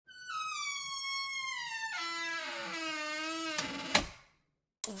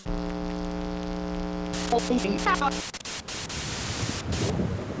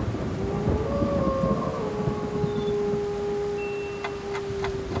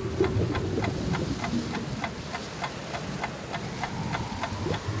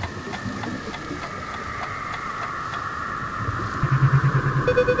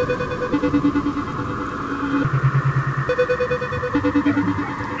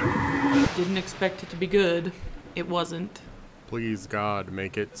Didn't expect it to be good. It wasn't. Please, God,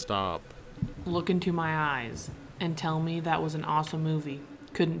 make it stop. Look into my eyes and tell me that was an awesome movie.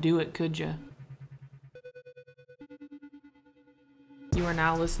 Couldn't do it, could ya? You are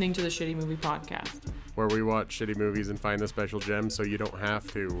now listening to the Shitty Movie Podcast, Where we watch shitty movies and find the special gems so you don't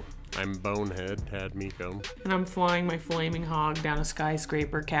have to. I'm Bonehead, Tad Miko. and I'm flying my flaming hog down a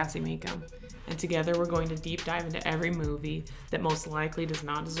skyscraper, Cassie Miko. And together we're going to deep dive into every movie that most likely does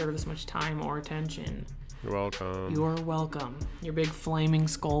not deserve as much time or attention. You're welcome. You're welcome. Your big flaming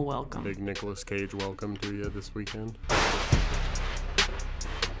skull welcome. Big Nicolas Cage welcome to you this weekend.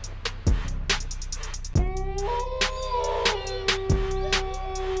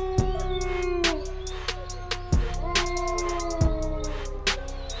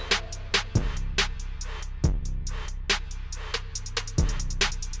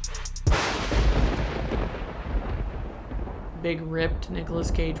 Big ripped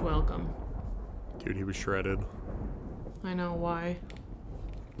Nicolas Cage welcome. Dude, he was shredded. I know why.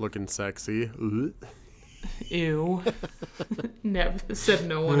 Looking sexy. Ooh. Ew. Never said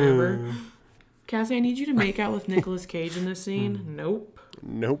no one ever. Cassie, I need you to make out with Nicolas Cage in this scene. Nope.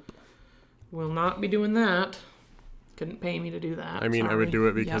 Nope. Will not be doing that. Couldn't pay me to do that. I mean, I would Sorry. do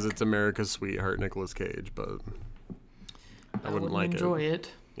it because Yuck. it's America's sweetheart, Nicolas Cage, but I wouldn't like enjoy it.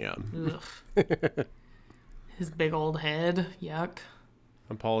 it. Yeah. Ugh. His big old head. Yuck.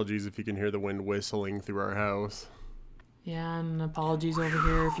 Apologies if you can hear the wind whistling through our house. Yeah, and apologies over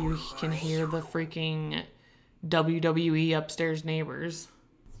here if you can hear the freaking WWE upstairs neighbors.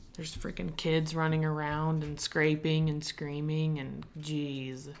 There's freaking kids running around and scraping and screaming and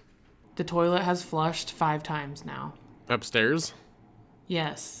geez. The toilet has flushed 5 times now. Upstairs?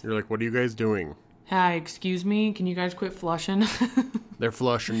 Yes. You're like, what are you guys doing? Hi, excuse me, can you guys quit flushing? They're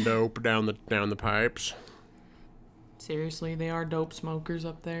flushing dope down the pipes. Seriously, they are dope smokers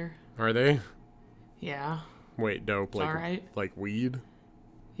up there. Are they? Yeah. Wait, dope It's alright. like weed?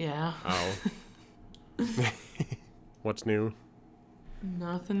 Yeah. Oh. What's new?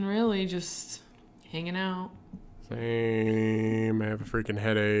 Nothing really, just hanging out. Same. I have a freaking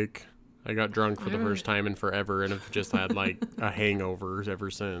headache. I got drunk for the Yeah. first time in forever and have just had like a hangover ever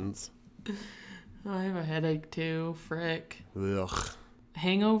since. I have a headache too, frick. Ugh.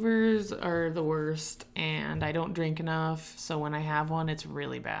 Hangovers are the worst, and I don't drink enough, so when I have one, it's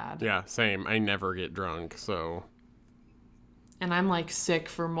really bad. Yeah, same. I never get drunk, so And I'm like sick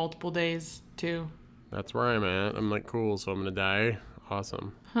for multiple days too. that's where I'm at. I'm like, cool, so I'm gonna die.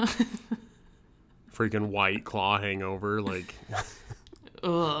 Awesome. Freaking White Claw hangover, like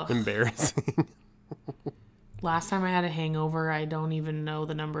Ugh. embarrassing. Last time I had a hangover, I don't even know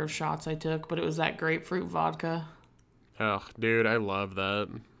the number of shots I took, but it was that grapefruit vodka. Ugh, dude, I love that.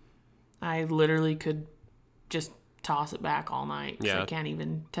 I literally could just toss it back all night. 'Cause Yeah. I can't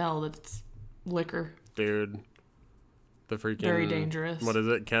even tell that it's liquor. Dude. The freaking... Very dangerous. What is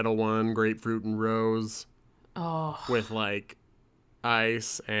it? Kettle One, grapefruit and rose Oh, with like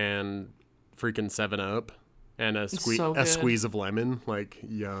ice and freaking 7-Up and a so good. squeeze of lemon. Like,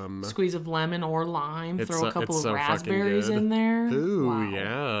 yum. squeeze of lemon or lime. It's Throw so- a couple it's of so fucking raspberries good. in there. Ooh, Wow.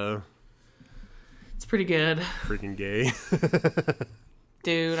 yeah. It's pretty good. Freaking gay.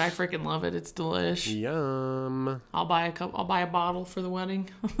 Dude, I freaking love it. It's delish. Yum. I'll buy a bottle for the wedding.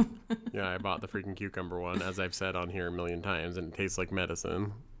 Yeah, I bought the freaking cucumber one, as I've said on here a million times, and it tastes like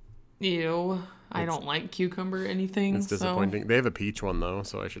medicine. Ew. I don't like cucumber anything. It's disappointing. They have a peach one, though,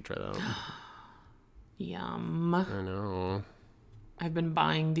 so I should try that one. Yum. I know. I've been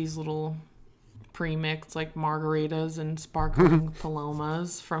buying these little pre-mixed like margaritas and sparkling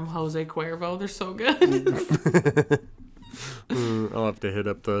palomas from Jose Cuervo. They're so good. I'll have to hit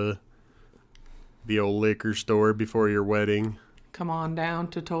up the old liquor store before your wedding. Come on down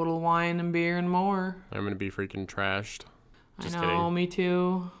to Total Wine and Beer and More. I'm going to be freaking trashed. Just I know, kidding. me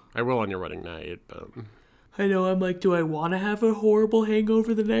too. I will on your wedding night, but... I know, I'm like, do I want to have a horrible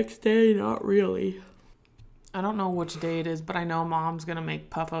hangover the next day? Not really. I don't know which day it is, but I know Mom's going to make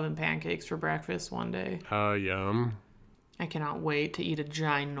puff oven pancakes for breakfast one day. Yum. I cannot wait to eat a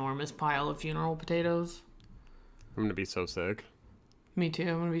ginormous pile of funeral potatoes. I'm going to be so sick. Me too.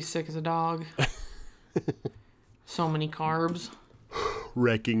 I'm going to be sick as a dog. So many carbs.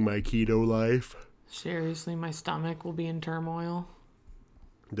 Wrecking my keto life. Seriously, my stomach will be in turmoil.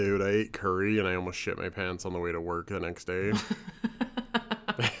 Dude, I ate curry and I almost shit my pants on the way to work the next day.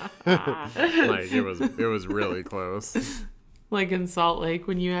 Like it was really close. Like in Salt Lake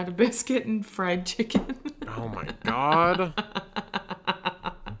when you had a biscuit and fried chicken. Oh my god.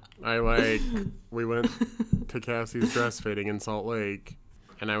 We went to Cassie's dress fitting in Salt Lake,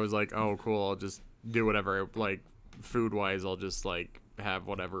 and I was like, oh cool, I'll just do whatever, like food wise, I'll just like have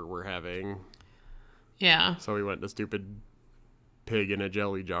whatever we're having. Yeah. So we went to stupid pig in a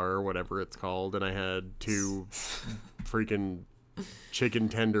jelly jar or whatever it's called, and I had 2 freaking chicken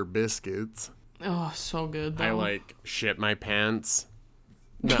tender biscuits. Oh, so good though. I like shit my pants.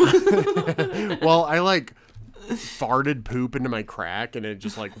 No. Well, I like farted poop into my crack and it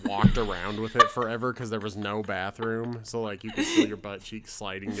just like walked around with it forever because there was no bathroom. So like you could feel your butt cheeks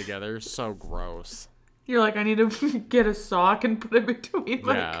sliding together. So gross. You're like, I need to get a sock and put it between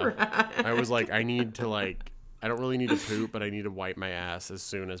my crack. I was like, I need to like, I don't really need to poop, but I need to wipe my ass as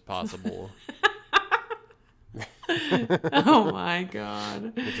soon as possible. Oh my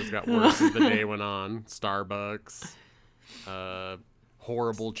god. It just got worse as the day went on. Starbucks,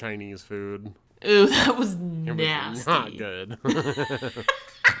 horrible Chinese food. Ooh, that was It nasty. was not good.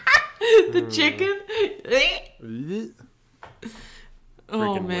 The chicken? Oh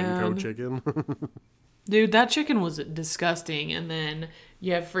Freaking man. Winco chicken. Dude, that chicken was disgusting. And then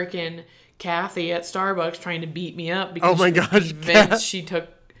you have freaking Kathy at Starbucks trying to beat me up because Oh my gosh,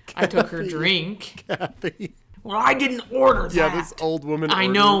 I took her drink. Kathy. Well, I didn't order that. Yeah, this old woman I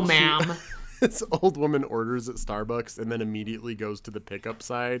orders, know, ma'am. This old woman orders at Starbucks and then immediately goes to the pickup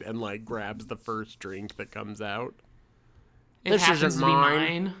side and like grabs the first drink that comes out. This happens to be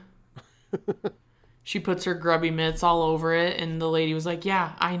mine. She puts her grubby mitts all over it, and the lady was like,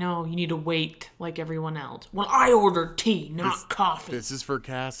 yeah, I know, you need to wait like everyone else. Well, I ordered tea, not coffee. This is for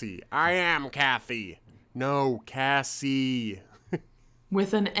Cassie. I am Kathy. No, Cassie.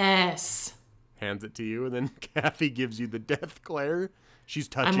 With an S. Hands it to you, and then Kathy gives you the death glare. She's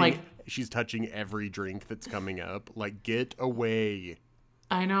touching every drink that's coming up. Like, get away.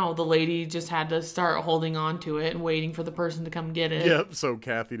 I know. The lady just had to start holding on to it and waiting for the person to come get it. Yep, so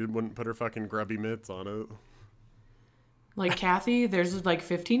Kathy wouldn't put her fucking grubby mitts on it. Like, Kathy, there's like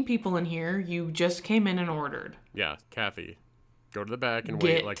 15 people in here. You just came in and ordered. Yeah, Kathy. Go to the back and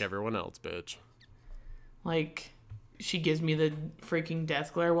wait like everyone else, bitch. Like, she gives me the freaking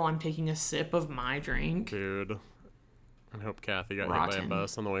death glare while I'm taking a sip of my drink. Dude. I hope Kathy got hit by a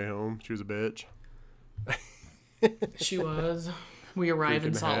bus on the way home. She was a bitch. She was. We arrive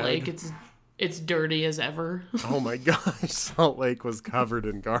in Salt Lake. It's dirty as ever. Oh my gosh. Salt Lake was covered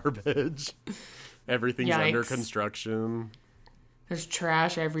in garbage. Everything's under construction. There's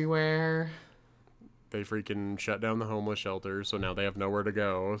trash everywhere. They freaking shut down the homeless shelter, so now they have nowhere to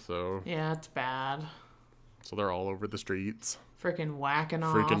go. So yeah, it's bad. So they're all over the streets. Freaking whacking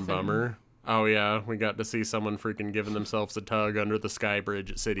off. Freaking bummer. Oh yeah, we got to see someone freaking giving themselves a tug under the Sky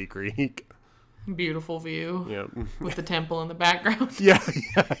Bridge at City Creek. Beautiful view. Yep. With the temple in the background. Yeah.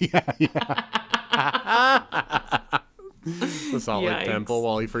 The Salt Lake Temple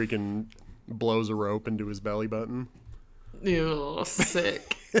while he freaking blows a rope into his belly button. Ew,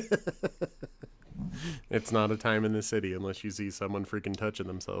 sick. It's not a time in the city unless you see someone freaking touching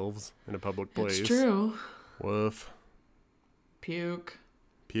themselves in a public place. It's true. Woof. Puke.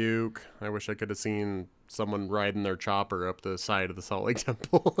 I wish I could have seen someone riding their chopper up the side of the Salt Lake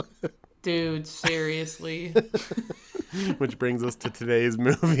Temple. Dude, seriously. Which brings us to today's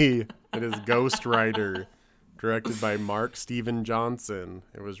movie. It is Ghost Rider, directed by Mark Steven Johnson.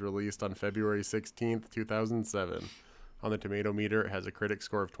 It was released on February 16th, 2007. On the Tomato Meter, it has a critic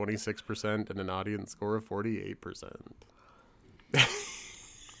score of 26% and an audience score of 48%.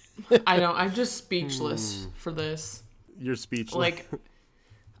 I'm just speechless for this. You're speechless. Like,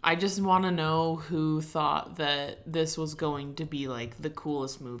 I just want to know who thought that this was going to be, like, the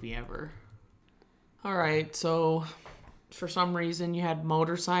coolest movie ever. All right, so for some reason you had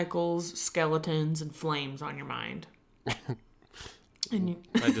motorcycles, skeletons, and flames on your mind.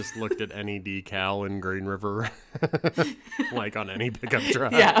 I just looked at any decal in Green River, like on any pickup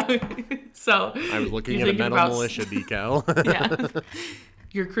truck. Yeah, so I was looking at a Metal Militia decal. Yeah,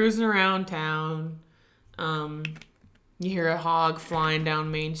 you're cruising around town. You hear a hog flying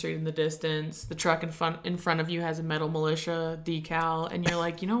down Main Street in the distance. The truck in front of you has a Metal Militia decal, and you're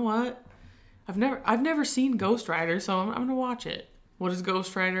like, you know what? I've never seen Ghost Rider, so I'm gonna watch it. What is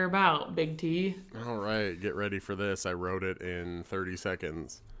Ghost Rider about, Big T? All right, get ready for this. I wrote it in 30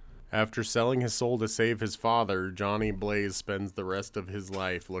 seconds. After selling his soul to save his father, Johnny Blaze spends the rest of his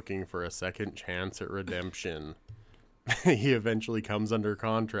life looking for a second chance at redemption. He eventually comes under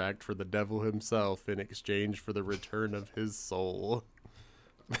contract for the devil himself in exchange for the return of his soul.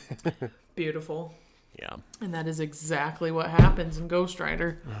 Beautiful. Yeah. And that is exactly what happens in Ghost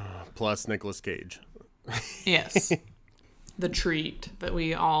Rider. Plus Nicolas Cage. Yes. The treat that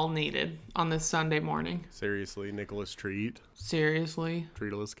we all needed on this Sunday morning. Seriously, Nicolas Treat. Seriously.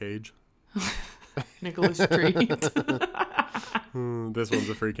 Treatless Cage. Nicholas Treat. This one's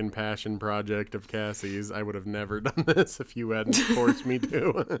a freaking passion project of Cassie's. I would have never done this if you hadn't forced me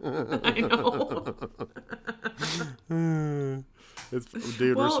to. I know.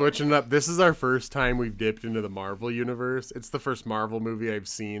 Dude, we're switching it up. This is our first time we've dipped into the Marvel universe. It's the first Marvel movie I've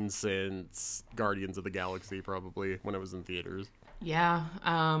seen since Guardians of the Galaxy, probably, when it was in theaters. Yeah.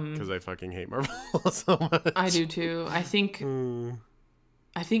 Because I fucking hate Marvel so much. I do too. I think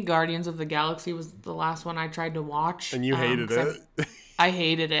Guardians of the Galaxy was the last one I tried to watch. And you hated it. I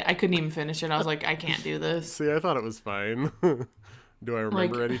hated it. I couldn't even finish it. I was like, I can't do this. See, I thought it was fine. Do I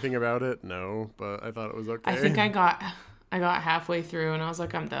remember anything about it? No, but I thought it was okay. I think I got halfway through and I was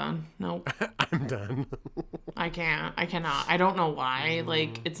like, I'm done. Nope. I'm done. I cannot. I don't know why.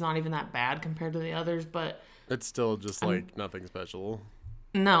 Like, it's not even that bad compared to the others, but it's still just like nothing special.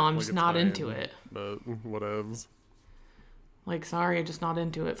 No, I'm just not into it. But whatevs. Like, sorry, I'm just not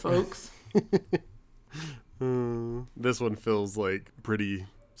into it, folks. This one feels like pretty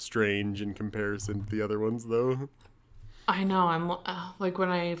strange in comparison to the other ones, though. I know. I'm like, when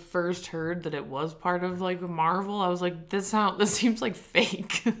I first heard that it was part of like Marvel, I was like, this seems like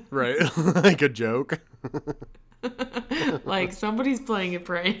fake. Right, like a joke. Like somebody's playing a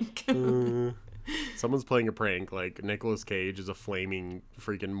prank. Someone's playing a prank. Like Nicolas Cage is a flaming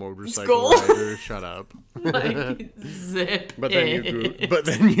freaking motorcycle rider. Shut up. Like, zip. But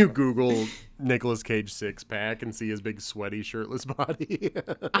then you Google Nicolas Cage 6-pack and see his big sweaty shirtless body.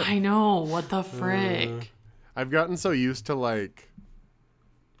 I know. What the frick? I've gotten so used to like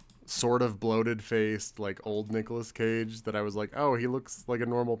sort of bloated faced like old Nicolas Cage that I was like, oh, he looks like a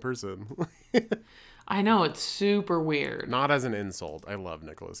normal person. I know, it's super weird. Not as an insult. I love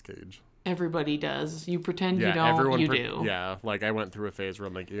Nicolas Cage. Everybody does. You pretend you don't, you do. Yeah, like I went through a phase where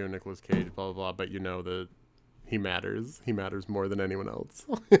I'm like, ew, Nicolas Cage, blah, blah, blah, but you know that he matters. He matters more than anyone else.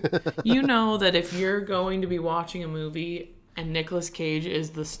 You know that if you're going to be watching a movie and Nicolas Cage is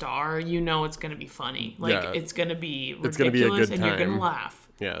the star, you know it's going to be funny. Like, yeah. It's going to be ridiculous, it's gonna be a good time. And you're going to laugh.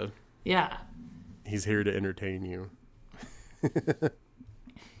 Yeah. Yeah. He's here to entertain you.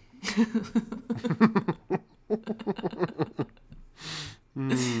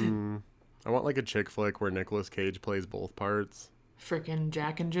 I want like a chick flick where Nicolas Cage plays both parts. Frickin'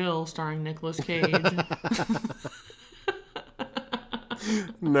 Jack and Jill starring Nicolas Cage.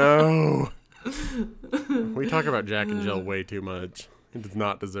 No. We talk about Jack and Jill way too much. It does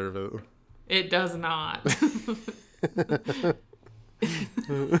not deserve it. It does not.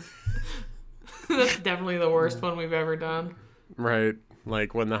 That's definitely the worst one we've ever done. Right.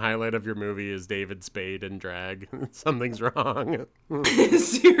 Like when the highlight of your movie is David Spade in drag. Something's wrong.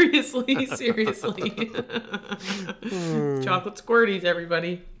 Seriously. Chocolate squirties,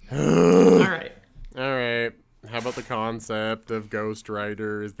 everybody. All right. How about the concept of Ghost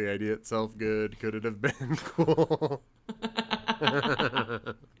Rider? Is the idea itself good? Could it have been cool?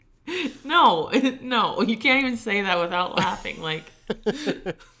 No, you can't even say that without laughing. Like,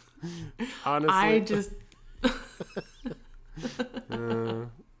 honestly, I just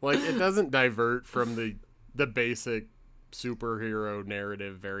like it doesn't divert from the basic superhero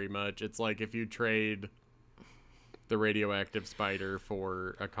narrative very much. It's like if you trade the radioactive spider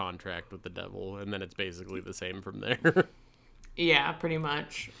for a contract with the devil, and then it's basically the same from there. Yeah, pretty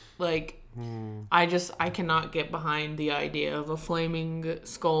much. Like, I cannot get behind the idea of a flaming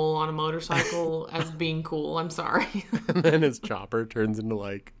skull on a motorcycle as being cool. I'm sorry. And then his chopper turns into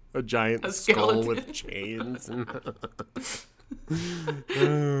like a giant skull with chains.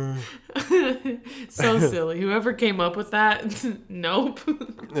 So silly. Whoever came up with that, nope.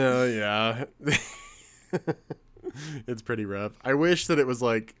 Oh, yeah. It's pretty rough. I wish that it was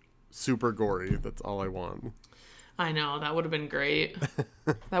like super gory. That's all I want. I know, that would have been great.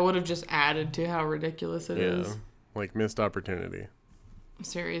 That would have just added to how ridiculous it is. Like missed opportunity.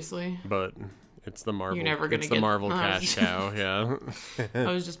 Seriously. But it's the Marvel. You're never gonna get the Marvel cash cow. Yeah.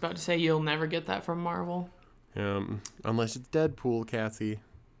 I was just about to say you'll never get that from Marvel. Unless it's Deadpool, Cassie.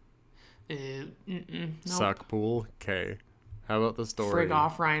 Nope. Suck pool. Okay. How about the story? Frig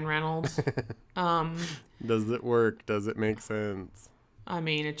off, Ryan Reynolds. Does it work? Does it make sense? I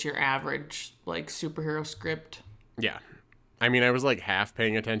mean, it's your average like superhero script. Yeah. I mean, I was like half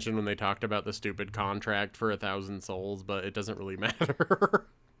paying attention when they talked about the stupid contract for 1,000 souls, but it doesn't really matter.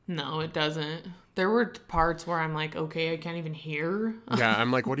 No, it doesn't. There were parts where I'm like, okay, I can't even hear. Yeah,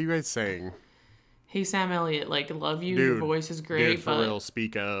 I'm like, what are you guys saying? Hey, Sam Elliott, like, love you. Your Dude, voice is great, for but real,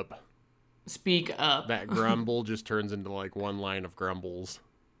 speak up. speak up. That grumble just turns into like one line of grumbles.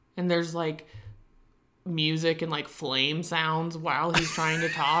 And there's like music and like flame sounds while he's trying to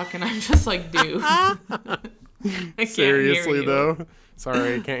talk, and I'm just like, dude. I can't Seriously, hear you. though?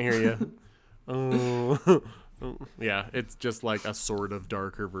 Sorry, I can't hear you. Oh. Yeah, it's just like a sort of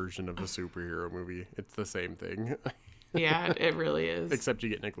darker version of a superhero movie. It's the same thing. Yeah, it really is. Except you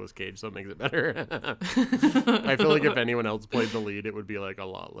get Nicolas Cage, so it makes it better. I feel like if anyone else played the lead, it would be like a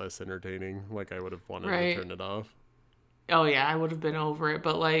lot less entertaining. Like I would have wanted Right. to turn it off. Oh yeah, I would have been over it,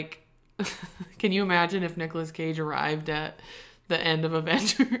 but like, can you imagine if Nicolas Cage arrived at the end of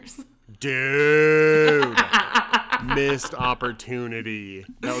Avengers? Dude! Missed opportunity.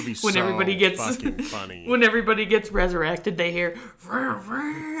 That would be When so everybody gets- fucking funny. When everybody gets resurrected, they hear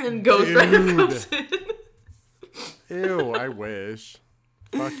and Ghost Rider comes in. Ew, I wish.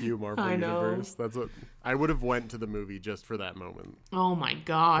 Fuck you, Marvel I know. Universe. That's what I would have went to the movie just for that moment. Oh my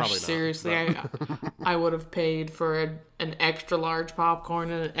gosh! Probably not, Seriously, I would have paid for an extra large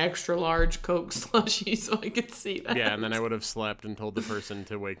popcorn and an extra large Coke slushie so I could see that. Yeah, and then I would have slept and told the person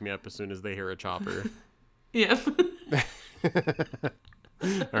to wake me up as soon as they hear a chopper. Yep.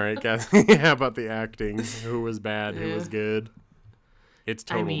 All right, guys. How about the acting? Who was bad? Who was good? It's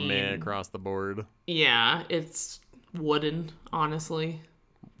total meh across the board. Yeah, it's wooden, honestly.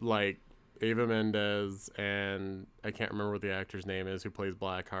 Like Ava Mendes and I can't remember what the actor's name is who plays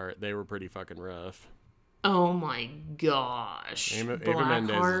Blackheart. They were pretty fucking rough. Oh my gosh. Ava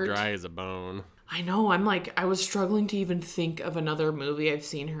Mendes Blackheart. is dry as a bone. I know. I was struggling to even think of another movie I've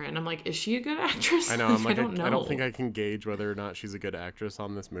seen her in. I'm like, is she a good actress? I know. I'm like, I don't know. I don't think I can gauge whether or not she's a good actress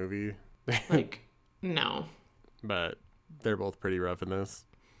on this movie. Like, no. But they're both pretty rough in this.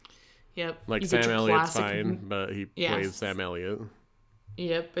 Yep. Like You get Sam your Elliott's classic- fine, but he Yeah. plays Sam Elliott.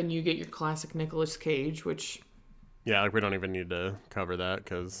 Yep, and you get your classic Nicolas Cage, which Yeah, like we don't even need to cover that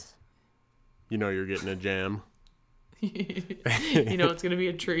because you know you're getting a jam. you know it's gonna be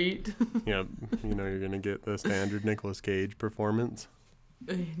a treat. Yeah, you know you're gonna get the standard Nicolas Cage performance.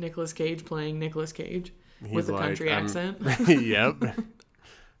 Nicolas Cage playing Nicolas Cage He's with a like, country accent. Yep.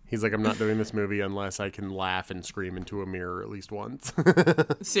 He's like, I'm not doing this movie unless I can laugh and scream into a mirror at least once.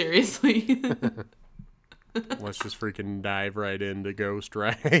 Seriously. Let's just freaking dive right into Ghost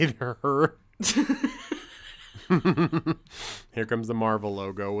Rider. Here comes the Marvel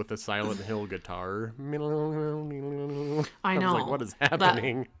logo with the Silent Hill guitar. I was know. like, what is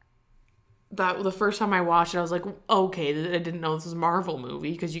happening? That the first time I watched it, I was like, okay, I didn't know this was a Marvel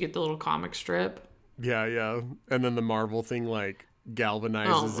movie because you get the little comic strip. Yeah, yeah. And then the Marvel thing like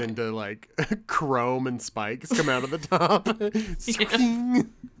galvanizes my- into like chrome and spikes come out of the top. Swing.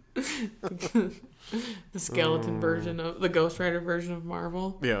 The skeleton version of the Ghost Rider version of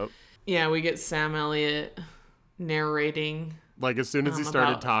Marvel. Yeah. Yeah, we get Sam Elliott narrating. Like as soon as he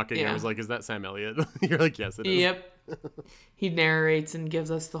started About- talking, I yeah. was like, "Is that Sam Elliott?" You're like, "Yes, it is." Yep. He narrates and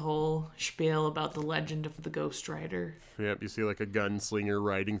gives us the whole spiel about the legend of the Ghost Rider. Yep. You see like a gunslinger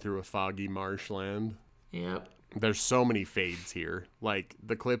riding through a foggy marshland. Yep. There's so many fades here. Like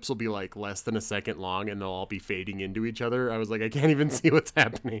the clips will be like less than a second long, and they'll all be fading into each other. I was like, I can't even see what's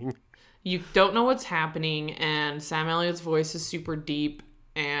happening. You don't know what's happening, and Sam Elliott's voice is super deep,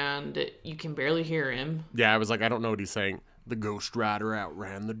 and you can barely hear him. Yeah, I was like, I don't know what he's saying. The Ghost Rider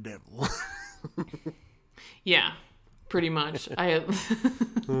outran the devil. Yeah, pretty much.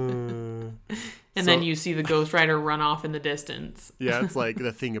 And then you see the Ghost Rider run off in the distance. Yeah, it's like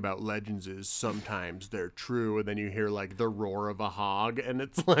the thing about legends is sometimes they're true, and then you hear like the roar of a hog, and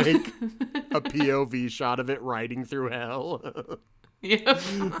it's like a POV shot of it riding through hell. Yep.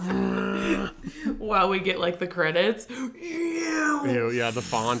 While we get like the credits. Ew, yeah, the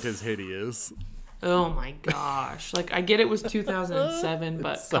font is hideous. Oh my gosh. Like, I get it was 2007,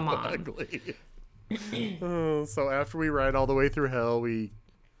 but So come on. ugly. So after we ride all the way through hell, we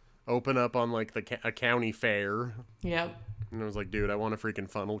open up on like a county fair, Yep. and I was like, dude, I want a freaking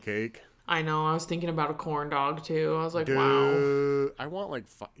funnel cake. I know. I was thinking about a corn dog too. I was like, Dude, wow. I want like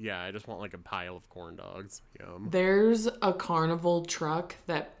I just want like a pile of corn dogs. Yum. There's a carnival truck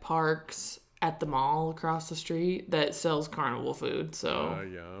that parks at the mall across the street that sells carnival food. So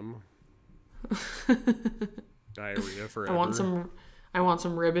Yum. Diarrhea forever. I want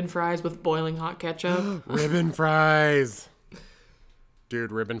some ribbon fries with boiling hot ketchup. Ribbon fries.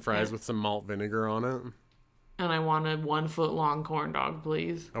 Dude, ribbon fries with some malt vinegar on it. And I want a 1 foot long corn dog,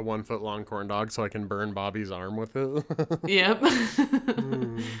 please. A 1 foot long corn dog so I can burn Bobby's arm with it. Yep.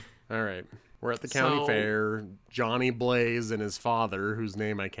 All right. We're at the county fair. Johnny Blaze and his father, whose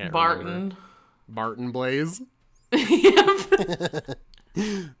name I can't remember. Barton. Barton Blaze. Yep.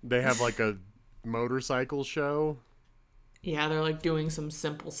 They have like a motorcycle show. Yeah, they're like doing some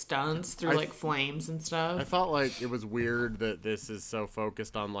simple stunts through like flames and I stuff. thought like it was weird that this is so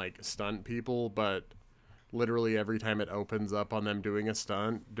focused on like stunt people, but literally every time it opens up on them doing a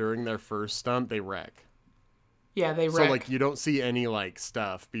stunt, during their first stunt, they wreck. Yeah, they So wreck. like you don't see any like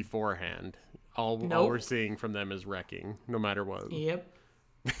stuff beforehand. All Nope. we're seeing from them is wrecking, no matter what. Yep.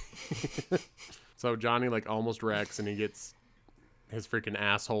 So Johnny like almost wrecks and he gets his freaking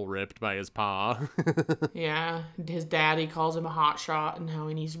asshole ripped by his paw. Yeah, his daddy calls him a hot shot and how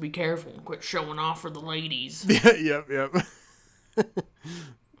he needs to be careful and quit showing off for the ladies. Yep.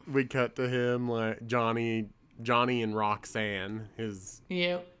 We cut to him like Johnny and Roxanne, his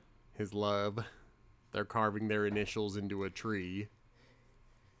Yep. love. They're carving their initials into a tree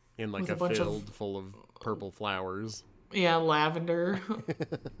in like With a a bunch of- field full of purple flowers. Yeah, lavender.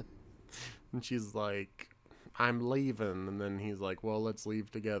 And she's like, I'm leaving. And then he's like, well, let's leave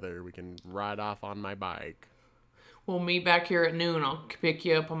together. We can ride off on my bike. We'll meet back here at noon. I'll pick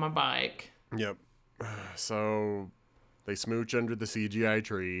you up on my bike. Yep. So they smooch under the CGI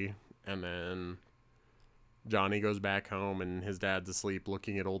tree. And then Johnny goes back home and his dad's asleep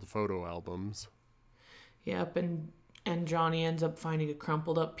looking at old photo albums. Yep, and Johnny ends up finding a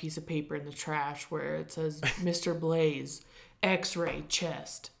crumpled up piece of paper in the trash where it says, Mr. Blaze, X-ray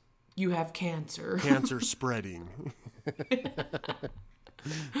chest. You have cancer. Cancer spreading.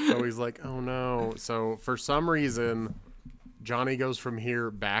 So he's like, oh no. So for some reason, Johnny goes from here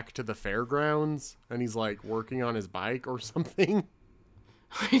back to the fairgrounds and he's like working on his bike or something.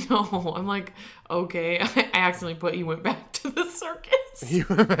 I know. I'm like, okay. I accidentally put he went back to the circus.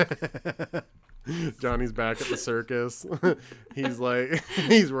 Johnny's back at the circus. He's like,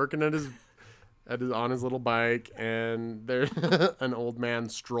 he's working at his on his little bike, and there an old man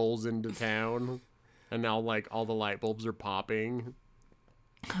strolls into town, and now like all the light bulbs are popping,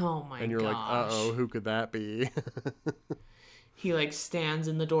 Oh my gosh. and you're like, uh-oh, who could that be? He like stands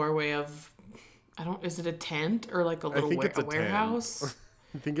in the doorway of, is it a tent or like a little think it's a warehouse?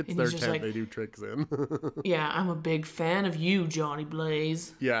 I think it's And their he's just tent like- they do tricks in. Yeah, I'm a big fan of you, Johnny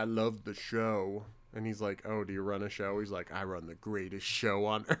Blaze. Yeah, I love the show. And he's like, oh, do you run a show? He's like, I run the greatest show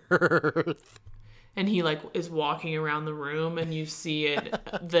on earth. And he like is walking around the room and you see it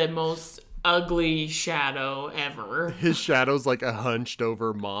the most ugly shadow ever. His shadow's like a hunched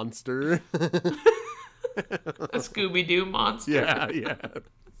over monster. A Scooby-Doo monster. Yeah.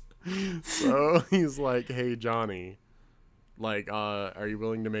 So he's like, hey, Johnny, like, are you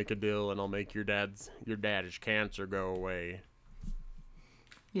willing to make a deal and I'll make your dad's cancer go away?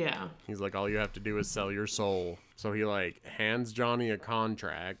 Yeah. He's like, all you have to do is sell your soul. So he like hands Johnny a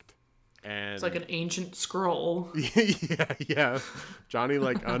contract. And It's like an ancient scroll. yeah. Johnny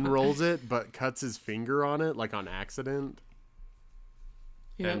like unrolls it, but cuts his finger on it, like on accident,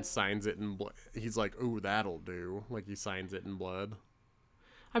 Yeah. and signs it in blood. He's like, "Ooh, that'll do." Like he signs it in blood.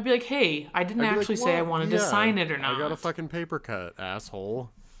 I'd be like, hey, I didn't I'd be like, actually say I "Well, wanted to yeah, sign it or not. I got a fucking paper cut,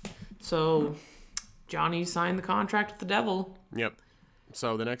 asshole. So Johnny signed the contract with the devil. Yep.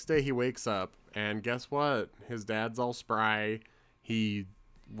 So the next day he wakes up, and guess what? His dad's all spry. He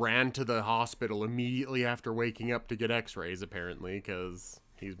ran to the hospital immediately after waking up to get x-rays, apparently, because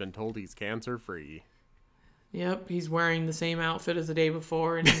he's been told he's cancer-free. Yep, he's wearing the same outfit as the day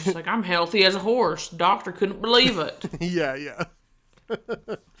before, and he's just like, I'm healthy as a horse. Doctor couldn't believe it. Yeah.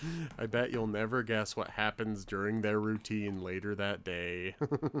 I bet you'll never guess what happens during their routine later that day.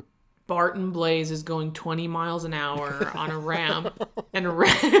 Barton Blaze is going 20 miles an hour on a ramp and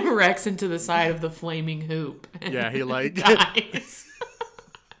wrecks into the side of the flaming hoop. And Yeah, he like dies.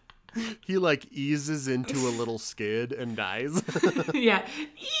 he like eases into a little skid and dies. Yeah.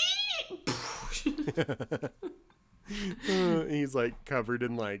 He's like covered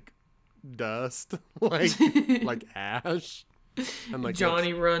in like dust, like ash. And like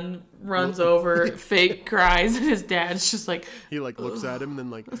Johnny runs over, fake cries, and his dad's just like, he like looks at him and then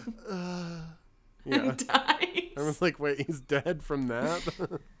like yeah. dies. I was like, wait, he's dead from that?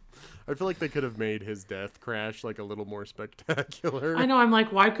 I feel like they could have made his death crash like a little more spectacular. I know, I'm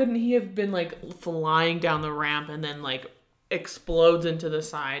like, why couldn't he have been like flying down the ramp and then like explodes into the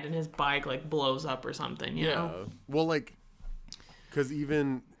side and his bike like blows up or something, you know? Well, like, because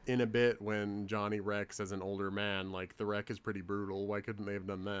even in a bit when Johnny wrecks as an older man, like the wreck is pretty brutal. Why couldn't they have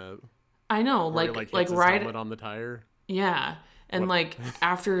done that? I know, Where he, like hits his right, helmet on the tire. yeah. And like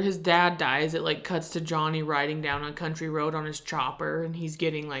after his dad dies, it like cuts to Johnny riding down a country road on his chopper, and he's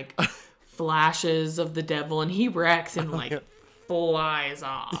getting like flashes of the devil, and he wrecks and like flies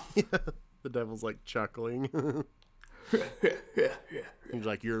off. The devil's like chuckling. He's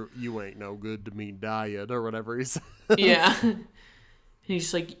like, you ain't no good to me, diet or whatever he said. Yeah. And he's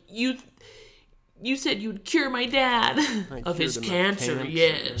just like, You said you'd cure my dad of his cancer.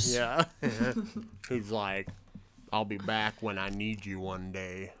 Yes. Yeah. He's like, I'll be back when I need you one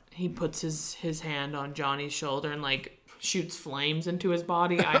day. He puts his hand on Johnny's shoulder and, like, shoots flames into his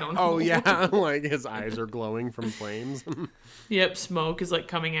body. I don't know. Oh, yeah. Like, his eyes are glowing from flames. Yep, smoke is, like,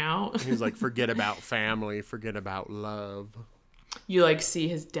 coming out. He's like, forget about family. Forget about love. You, like, see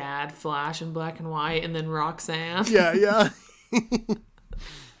his dad flash in black and white, and then Roxanne. Yeah.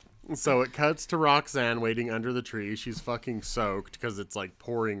 So it cuts to Roxanne waiting under the tree. She's fucking soaked because it's like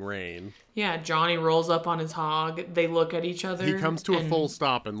pouring rain. Yeah, Johnny rolls up on his hog. They look at each other. He comes to a full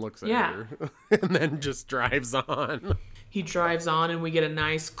stop and looks at her. And then just drives on. He drives on and we get a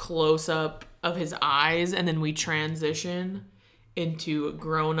nice close-up of his eyes. And then we transition into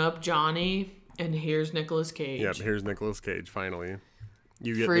grown-up Johnny. And here's Nicolas Cage. Yep, here's Nicolas Cage finally.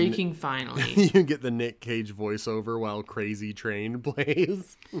 You get finally. You get the Nick Cage voiceover while Crazy Train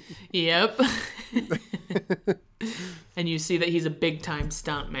plays. Yep. And you see that he's a big-time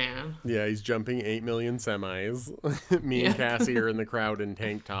stunt man. Yeah, he's jumping 8 million semis. Me and Cassie are in the crowd in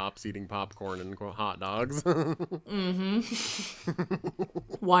tank tops eating popcorn and hot dogs. Mm-hmm.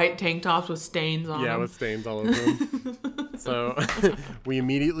 White tank tops with stains on them. Yeah, with stains all over them. So we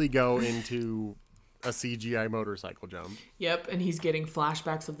immediately go into a CGI motorcycle jump. Yep, and he's getting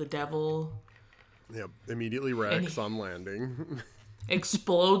flashbacks of the devil. Yep, immediately wrecks on landing.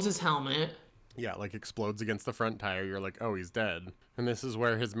 Explodes his helmet. Yeah, like explodes against the front tire. You're like, oh, he's dead. And this is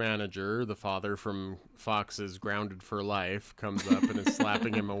where his manager, the father from Fox's Grounded for Life, comes up and is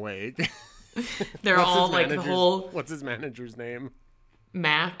slapping him awake. They're all like the whole... What's his manager's name?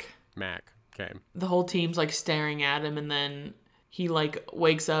 Mac. Mac, okay. The whole team's like staring at him, and then he like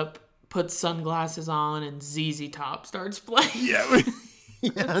wakes up, puts sunglasses on, and ZZ Top starts playing. Yeah.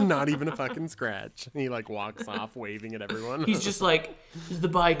 Yeah, not even a fucking scratch. He like walks off waving at everyone. He's just like, is the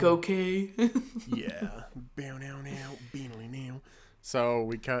bike okay? Yeah. So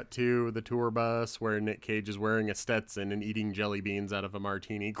we cut to the tour bus where Nick Cage is wearing a Stetson and eating jelly beans out of a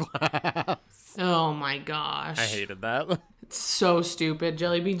martini glass. Oh my gosh. I hated that. It's so stupid.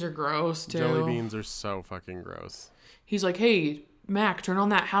 Jelly beans are gross too. Jelly beans are so fucking gross. He's like, hey, Mac, turn on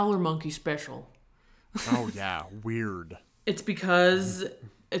that Howler Monkey special. Oh yeah, weird. It's because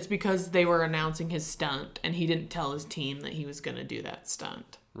they were announcing his stunt, and he didn't tell his team that he was going to do that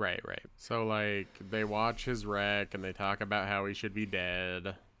stunt. Right. So, like, they watch his wreck, and they talk about how he should be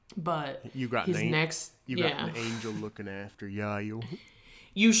dead. But you got his an got an angel looking after you.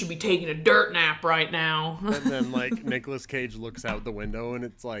 You should be taking a dirt nap right now. And then, like, Nicolas Cage looks out the window, and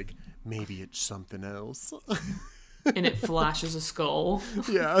it's like, maybe it's something else. And it flashes a skull.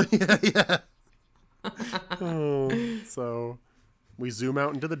 Yeah. So we zoom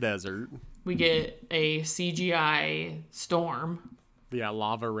out into the desert. We get a CGI storm. Yeah,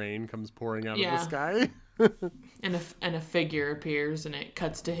 lava rain comes pouring out of the sky. And a figure appears, and it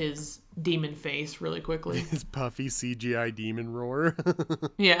cuts to his demon face really quickly. His puffy CGI demon roar.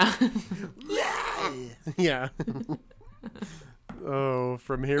 Yeah. Yeah. Oh,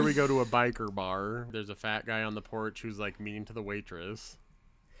 from here we go to a biker bar. There's a fat guy on the porch who's like mean to the waitress.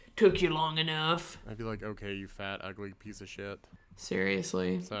 Took you long enough. I'd be like, okay, you fat, ugly piece of shit.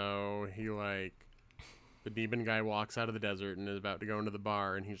 Seriously. So the demon guy walks out of the desert and is about to go into the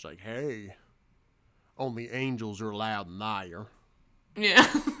bar, and he's like, hey, only angels are allowed in there. Yeah.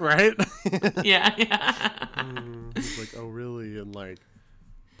 Right? Yeah. He's like, oh, really? And like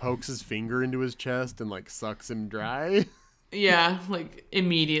pokes his finger into his chest and like sucks him dry. Yeah, like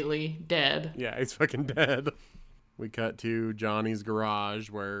immediately dead. Yeah, he's fucking dead. We cut to Johnny's garage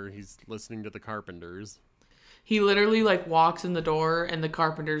where he's listening to the Carpenters. He literally like walks in the door and the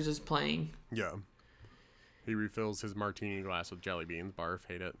Carpenters is playing. Yeah. He refills his martini glass with jelly beans. Barf,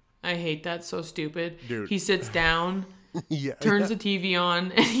 hate it. I hate that, so stupid. Dude. He sits down, turns the TV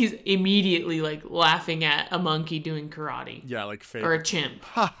on, and he's immediately like laughing at a monkey doing karate. Yeah, like fake. Or a chimp.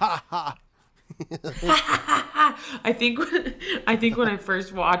 Ha ha ha. I think when I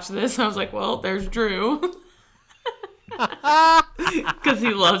first watched this, I was like, well, there's Drew. Because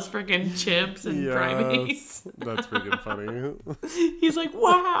he loves freaking chimps and primates. That's freaking funny. He's like,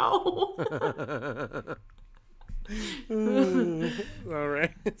 wow. All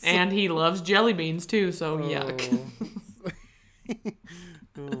right. And he loves jelly beans too, so yuck.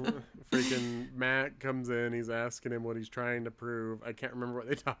 Freaking Matt comes in. He's asking him what he's trying to prove. I can't remember what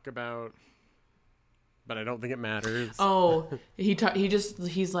they talk about, but I don't think it matters. Oh, he's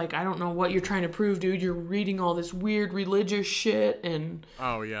like, I don't know what you're trying to prove, dude. You're reading all this weird religious shit and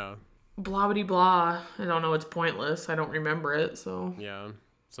oh yeah, blah blah blah. I don't know. It's pointless. I don't remember it. So yeah.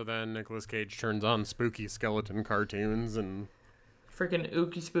 So then Nicolas Cage turns on spooky skeleton cartoons and Freaking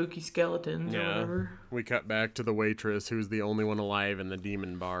ooky spooky skeletons or whatever. We cut back to the waitress who's the only one alive in the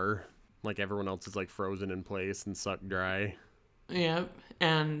demon bar. Like everyone else is like frozen in place and sucked dry. Yep.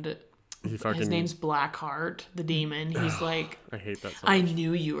 And his name's Blackheart, the demon. He's like, I hate that so I much.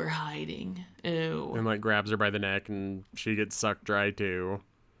 knew you were hiding. Ew. And like grabs her by the neck and she gets sucked dry too.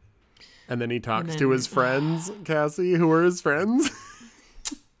 And then he talks to his friends, Cassie. Who are his friends?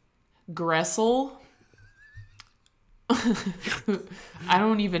 Gressel. I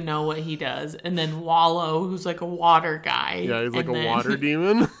don't even know what he does. And then Wallow, who's like a water guy. Yeah, he's like a water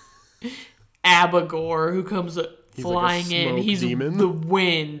demon. Abagor, who comes flying like in. He's demon. the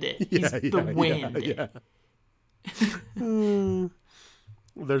wind. He's the wind. Yeah.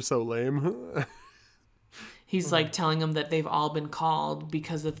 They're so lame. He's like telling them that they've all been called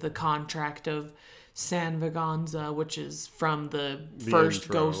because of the contract of San Veganza, which is from the first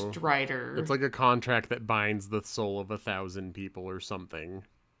intro. Ghost Rider. It's like a contract that binds the soul of 1,000 people or something.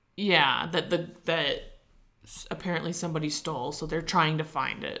 Yeah, that apparently somebody stole, so they're trying to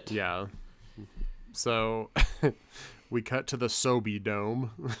find it. Yeah. So we cut to the Sobe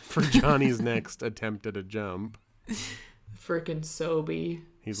Dome for Johnny's next attempt at a jump. Frickin' Sobe.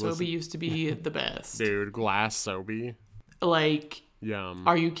 Sobe used to be the best. Dude, glass Sobe. Like, Yum.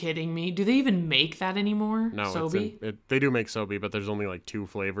 are you kidding me? Do they even make that anymore? No, Sobe? they do make Sobe, but there's only like 2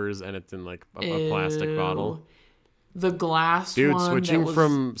 flavors, and it's in like a plastic bottle. The glass Dude,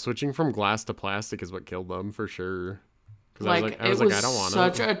 one. switching from glass to plastic is what killed them for sure. Like, I was like, I don't want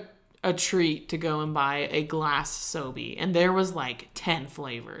such it. a treat to go and buy a glass Sobe, and there was like 10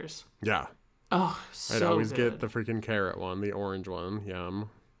 flavors. Yeah. Oh, so I'd always good. get the freaking carrot one, the orange one. Yum.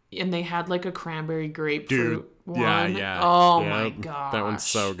 And they had like a cranberry grapefruit one. Yeah. Oh Yep. my gosh. That one's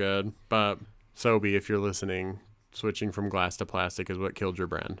so good. But Sobe, if you're listening, switching from glass to plastic is what killed your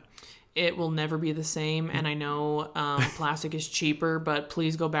brand. It will never be the same, and I know plastic is cheaper, but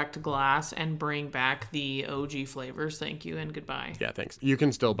please go back to glass and bring back the OG flavors. Thank you and goodbye. Yeah, thanks. You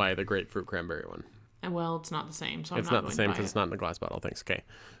can still buy the grapefruit cranberry one. And well, it's not the same, so It's I'm not not the going same to buy because it's it. not in a glass bottle. Thanks. Okay.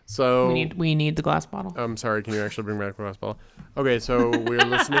 So We need the glass bottle. I'm sorry. Can you actually bring back the glass bottle? Okay, so we're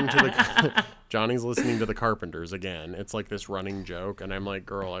listening to the Johnny's listening to the Carpenters again. It's like this running joke, and I'm like,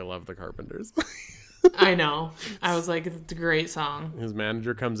 girl, I love the Carpenters. I know. I was like, it's a great song. His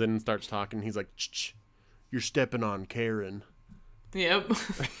manager comes in and starts talking. He's like, Ch-ch, you're stepping on Karen. Yep.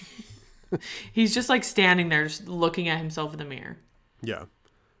 He's just like standing there, just looking at himself in the mirror. Yeah.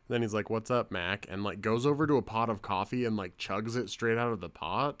 Then he's like, what's up, Mac? And like goes over to a pot of coffee and like chugs it straight out of the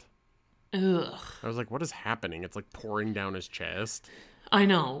pot. Ugh. I was like, what is happening? It's like pouring down his chest. I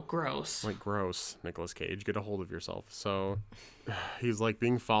know. Gross. Like, gross. Nicolas Cage, get a hold of yourself. So he's like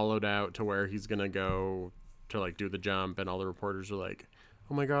being followed out to where he's going to go to like do the jump. And all the reporters are like,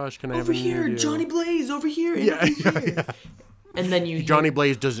 oh my gosh, can I have Over an here, interview? Johnny Blaze, over here. Yeah. And then you hear, Johnny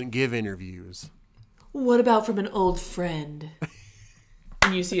Blaze doesn't give interviews. what about from an old friend?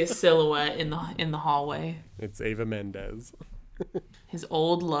 And you see a silhouette in the hallway. It's Ava Mendez. His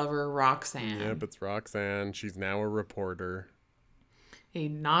old lover, Roxanne. Yep, it's Roxanne. She's now a reporter.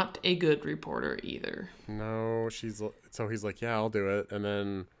 Not a good reporter either. No, so he's like, yeah, I'll do it. And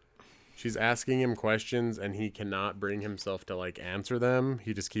then she's asking him questions and he cannot bring himself to like answer them.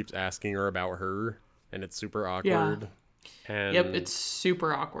 He just keeps asking her about her and it's super awkward. And Yep, it's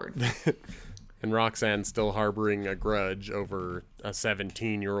super awkward. and Roxanne's still harboring a grudge over a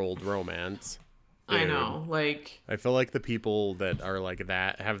 17-year-old romance. I Dude. know. Like, I feel like the people that are like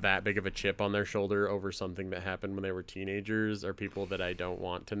that, have that big of a chip on their shoulder over something that happened when they were teenagers, are people that I don't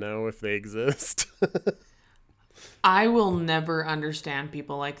want to know if they exist. I will never understand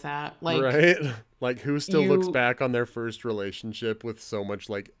people like that. Like, right? Like, who still looks you- back on their first relationship with so much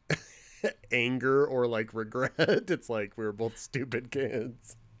like anger or like regret? It's like we were both stupid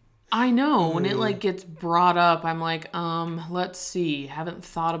kids. I know when it like gets brought up, I'm like, let's see. Haven't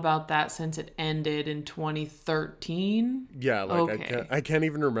thought about that since it ended in 2013. Yeah, like Okay. I can't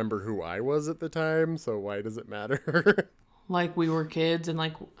even remember who I was at the time, so why does it matter? Like we were kids and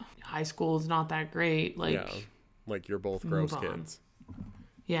like high school is not that great. Like, Yeah, like you're both gross Move on. kids.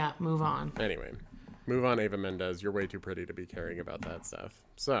 yeah, move on. Anyway, move on, Ava Mendez. You're way too pretty to be caring about that stuff.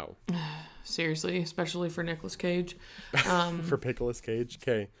 So, Seriously, especially for Nicolas Cage, for Nicolas Cage,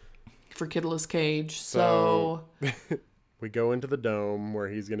 okay. for Kidless Cage. So We go into the dome where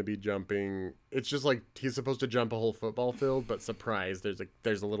he's going to be jumping. It's just like he's supposed to jump a whole football field, but surprise,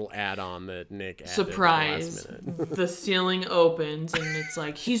 there's a little add-on that Nick added surprise, at the last minute. the ceiling opens and it's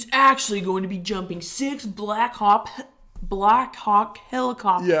like he's actually going to be jumping 6 Black Hawk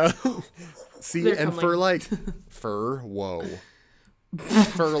helicopters. Yeah. See, They're and for like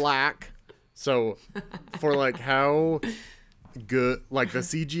Furlack. So for like how good. Like the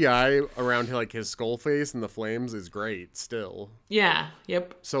CGI around like his skull face and the flames is great still. Yeah.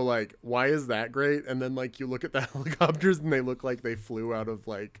 Yep. So like, why is that great? And then like you look at the helicopters and they look like they flew out of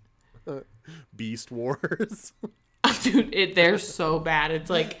like Beast Wars. Dude, they're so bad. It's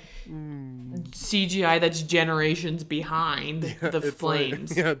like CGI that's generations behind the It's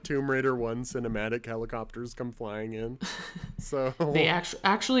flames. Like, Tomb Raider 1 cinematic helicopters come flying in. So They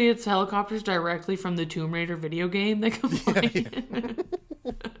actually it's helicopters directly from the Tomb Raider video game that come flying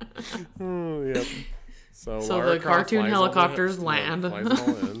in. Yep. So the cartoon helicopters land. Flies them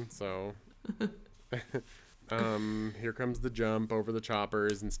all in. So here comes the jump over the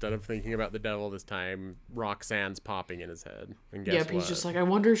choppers. Instead of thinking about the devil this time, Roxanne's popping in his head. And guess what? He's just like, I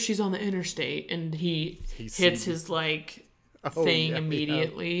wonder if she's on the interstate, and he hits his like thing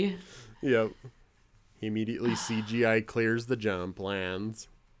immediately. Yep. He immediately CGI clears the jump, lands,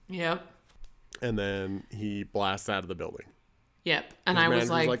 Yep. and then he blasts out of the building. Yep. And His I was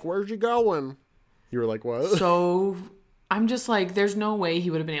manager's like, "Where's you going?" You were like, "What?" So I'm just like, there's no way he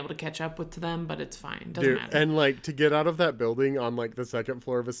would have been able to catch up with them, but it's fine. Doesn't matter. And like to get out of that building on like the second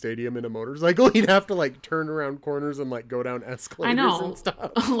floor of a stadium in a motorcycle, he'd have to like turn around corners and like go down escalators I know. and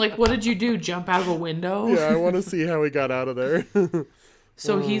stuff. Like, what did you do? Jump out of a window? Yeah, I want to see how he got out of there.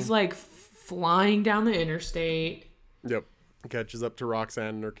 So he's like flying down the interstate. Yep. Catches up to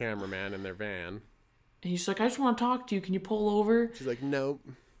Roxanne and her cameraman in their van. And he's like, I just want to talk to you. Can you pull over? She's like, nope.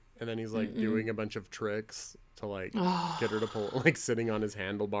 And then he's like doing a bunch of tricks to like get her to pull, like sitting on his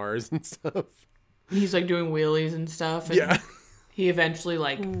handlebars and stuff. He's like doing wheelies and stuff. And Yeah. he eventually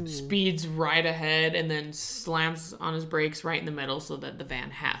like speeds right ahead and then slams on his brakes right in the middle so that the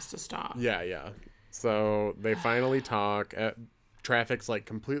van has to stop. Yeah. So they finally talk. Traffic's like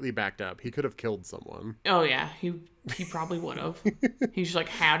completely backed up. He could have killed someone. Oh yeah, he probably would have. He's just like,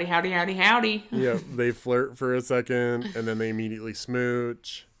 howdy, howdy, howdy, howdy. Yeah, they flirt for a second and then they immediately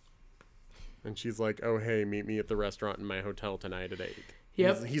smooch. And she's like, "Oh hey, meet me at the restaurant in my hotel tonight at 8."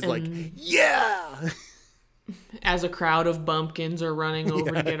 Yep. He's like, "Yeah." As a crowd of bumpkins are running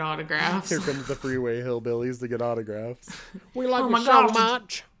over to get autographs. Here comes the freeway hillbillies to get autographs. We love Oh you my so God.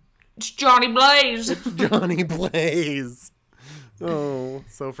 much. It's Johnny Blaze. Johnny Blaze. Oh,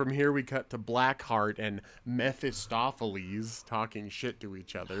 so from here we cut to Blackheart and Mephistopheles talking shit to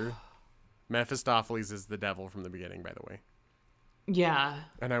each other. Mephistopheles is the devil from the beginning, by the way. Yeah,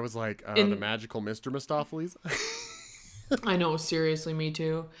 And I was like, the magical Mr. Mistopheles? I know. Seriously, me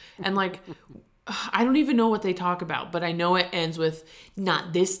too. And like, I don't even know what they talk about, but I know it ends with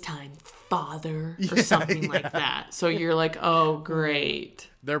 "not this time, father" or something like that. So you're like, oh, great.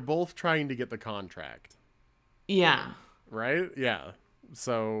 They're both trying to get the contract, Yeah. right? Yeah.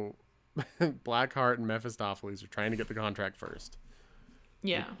 So Blackheart and Mephistopheles are trying to get the contract first.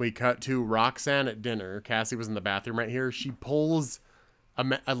 Yeah. We cut to Roxanne at dinner. Cassie was in the bathroom right here. She pulls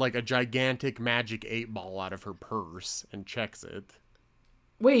a gigantic magic 8-ball out of her purse and checks it.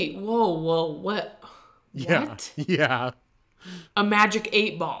 Wait, whoa, what? Yeah. What? Yeah. A magic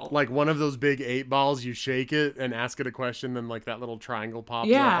 8-ball. Like one of those big 8-balls, you shake it and ask it a question, then like that little triangle pops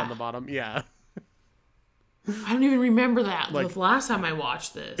Yeah. up on the bottom. Yeah. I don't even remember that. Like- The last time I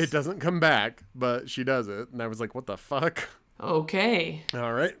watched this. It doesn't come back, but she does it. And I was like, what the fuck? Okay.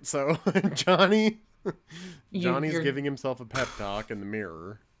 All right. So Johnny's you're- giving himself a pep talk in the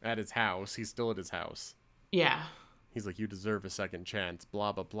mirror at his house. He's still at his house. Yeah. He's like, you deserve a second chance,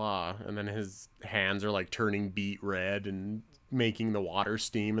 blah, blah, blah. And then his hands are like turning beet red and making the water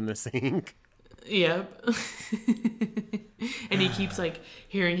steam in the sink. Yep. And he keeps like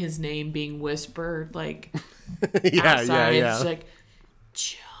hearing his name being whispered like outside. It's like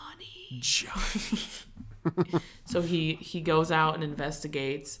Johnny. So he goes out and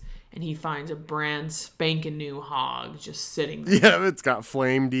investigates and he finds a brand spanking new hog just sitting there. Yeah, it's got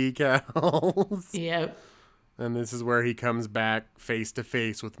flame decals. Yep. And this is where he comes back face to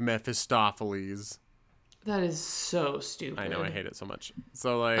face with Mephistopheles. That is so stupid. I know, I hate it so much.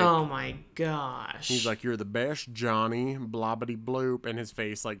 So, like, Oh my gosh. he's like, you're the best, Johnny, blobbity bloop. And his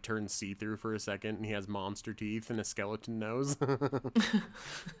face, like, turns see-through for a second. And he has monster teeth and a skeleton nose.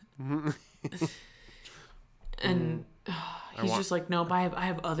 And he's just like, nope, I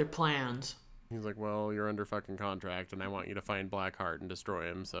have other plans. He's like, well, you're under fucking contract, and I want you to find Blackheart and destroy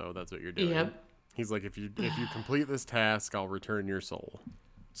him, so that's what you're doing. Yep. He's like, if you complete this task, I'll return your soul.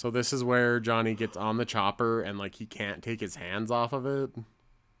 So this is where Johnny gets on the chopper, and, like, he can't take his hands off of it.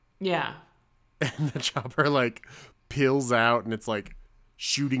 Yeah. And the chopper, like, peels out, and it's, like,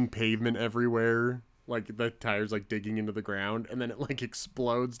 shooting pavement everywhere. Like, the tire's, like, digging into the ground, and then it, like,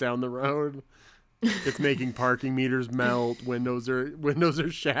 explodes down the road. It's making parking meters melt. Windows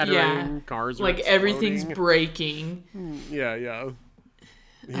are shattering. Yeah. Cars are Like everything's exploding. breaking. Yeah.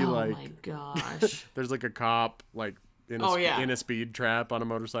 He Oh like my gosh. there's like a cop like Oh, yeah. in a speed trap on a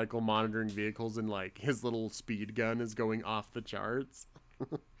motorcycle monitoring vehicles, and like his little speed gun is going off the charts.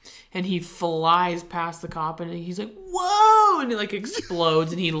 And he flies past the cop and he's like, whoa! And it like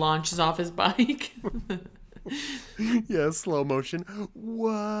explodes and he launches off his bike. Yeah, slow motion.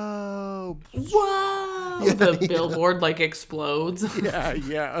 Whoa. Whoa! Yeah, The yeah. billboard like explodes.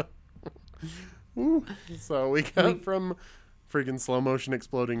 Yeah. Woo. So we got from freaking slow motion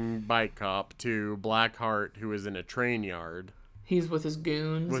exploding bike cop to Blackheart, who is in a train yard He's with his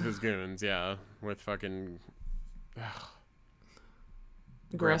goons. with his goons. Yeah, with fucking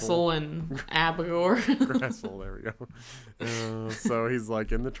Gressel and Abagor. Gressel. There we go. So he's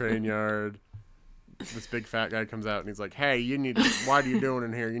like in the train yard. This big fat guy comes out and he's like, "Hey, what are you doing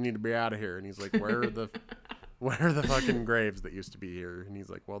in here? You need to be out of here." And he's like, Where are the fucking graves that used to be here?" And he's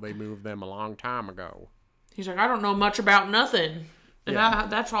like, "Well, they moved them a long time ago." He's like, I don't know much about nothing. And Yeah.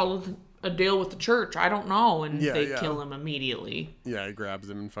 that's all a deal with the church. I don't know. And Yeah, they yeah. kill him immediately. Yeah, he grabs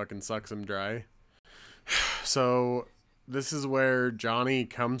him and fucking sucks him dry. So this is where Johnny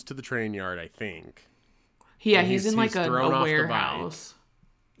comes to the train yard, I think. Yeah, And he's in like a thrown off the bike. warehouse.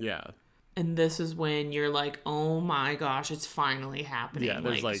 Yeah. And this is when you're like, oh my gosh, it's finally happening. Yeah,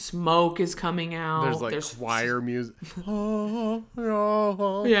 there's like smoke is coming out. There's like choir music.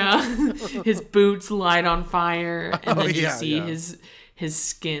 Yeah. His boots light on fire. And then you yeah, see yeah. his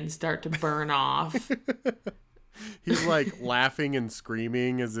skin start to burn off. He's like laughing and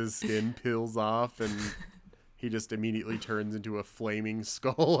screaming as his skin peels off, and he just immediately turns into a flaming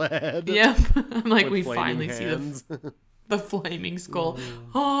skull head. Yep. I'm like, with we flaming finally see hands. the flaming skull.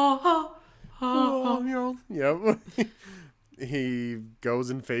 Oh. Yep. He goes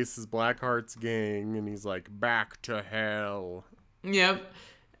and faces Blackheart's gang, and he's like, "Back to hell." Yep.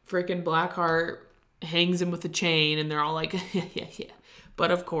 Freaking Blackheart hangs him with a chain, and they're all like, yeah. But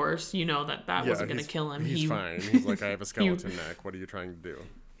of course, you know that wasn't going to kill him. He's fine. He's like, "I have a skeleton neck. What are you trying to do?"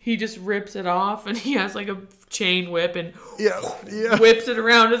 He just rips it off, and he has like a chain whip and Yeah. whips it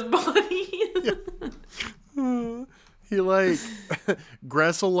around his body. He like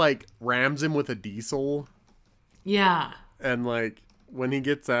Gressel like rams him with a diesel, Yeah. and like when he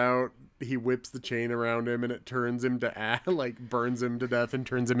gets out, he whips the chain around him, and it turns him to ash, like burns him to death and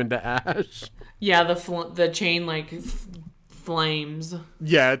turns him into ash. Yeah, the chain like flames.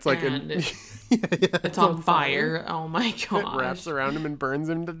 Yeah, it's like And yeah, It's on fire. Oh my It gosh. wraps around him and burns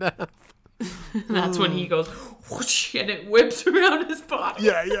him to death. That's when he goes whoosh, and it whips around his body.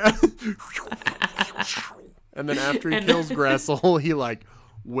 Yeah. And then after he kills Gressel, he like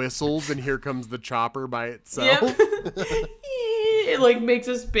whistles, and here comes the chopper by itself. Yep. It like makes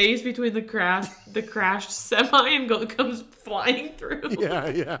a space between the crashed semi and comes flying through.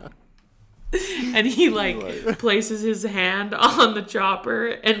 Yeah. And he like places his hand on the chopper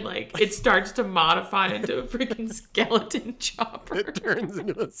and like it starts to modify into a freaking skeleton chopper. It turns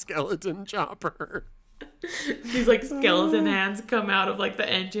into a skeleton chopper. These like skeleton hands come out of like the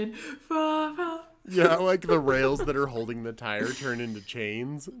engine. Yeah, like the rails that are holding the tire turn into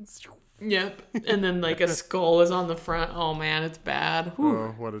chains. Yep. And then like a skull is on the front. Oh man, it's bad. Whew.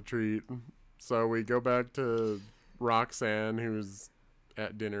 Oh, what a treat. So we go back to Roxanne, who's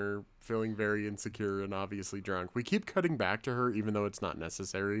at dinner feeling very insecure and obviously drunk. We keep cutting back to her even though it's not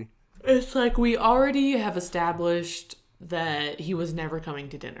necessary. It's like we already have established that he was never coming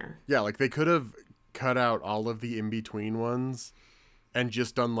to dinner. Yeah, like they could have cut out all of the in-between ones and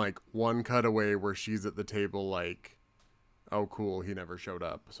just done like one cutaway where she's at the table like, "Oh cool, he never showed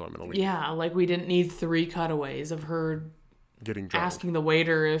up, so I'm gonna leave." Yeah, like we didn't need 3 cutaways of her Getting drunk. asking the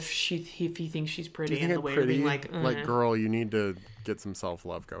waiter if he thinks she's Do pretty, you think and the I'm waiter pretty? being like, Girl, you need to get some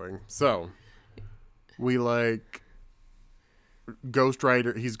self-love going. So we like Ghost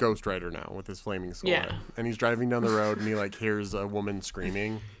Rider. He's Ghost Rider now with his flaming skull Yeah. head. And he's driving down the road and he like hears a woman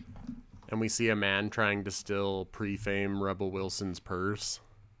screaming, and we see a man trying to steal pre-fame Rebel Wilson's purse.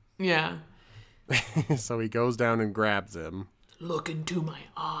 yeah, So he goes down and grabs him. look into my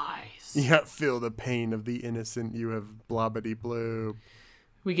eyes. Yeah, feel the pain of the innocent. You have blobbity blue.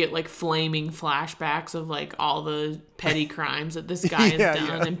 We get like flaming flashbacks of like all the petty crimes that this guy has done,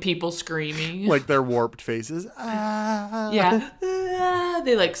 yeah. and people screaming. Like their warped faces. Ah. Yeah,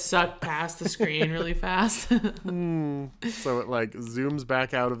 they like suck past the screen really fast. So it like zooms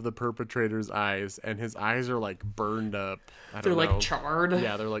back out of the perpetrator's eyes, and his eyes are like burned up. I They're don't know. like charred.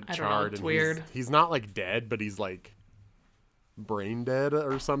 Yeah, they're like I don't know, charred. it's and weird. He's not like dead, but he's like brain dead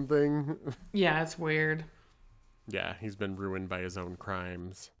or something. Yeah, it's weird. Yeah, he's been ruined by his own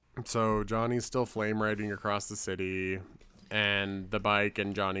crimes. So Johnny's still flame riding across the city, and the bike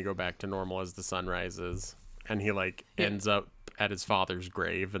and Johnny go back to normal as the sun rises, and he like ends up at his father's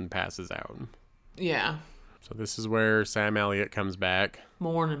grave and passes out. Yeah. So this is where Sam Elliott comes back.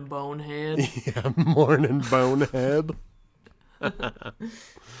 Morning, bonehead. Yeah, morning, bonehead. Oh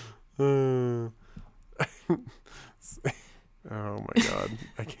my god,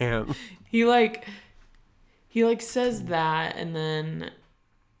 I can't. He says that, and then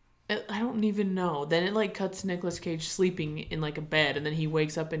I don't even know. Then it like cuts to Nicolas Cage sleeping in like a bed, and then he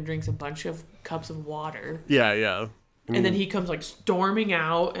wakes up and drinks a bunch of cups of water. Yeah. And then he comes like storming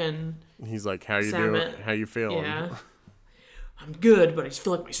out, and he's like, "How you doing? How you feeling?" Yeah. I'm good, but I just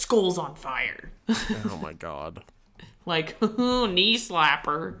feel like my skull's on fire. Oh my god. Like, knee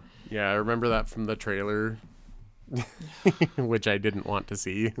slapper. Yeah, I remember that from the trailer, which I didn't want to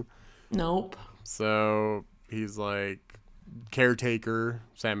see. Nope. So he's like, caretaker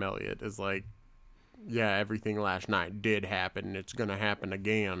Sam Elliott is like, yeah, everything last night did happen. It's gonna happen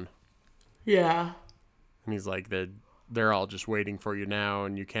again. Yeah. And he's like, they're all just waiting for you now,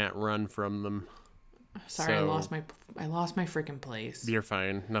 and you can't run from them. Sorry, I lost my freaking place. You're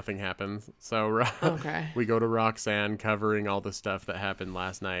fine. Nothing happens. So okay. We go to Roxanne covering all the stuff that happened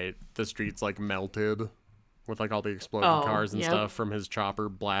last night. The streets like melted with like all the exploded cars and stuff from his chopper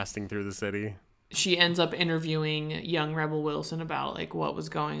blasting through the city. She ends up interviewing young Rebel Wilson about like what was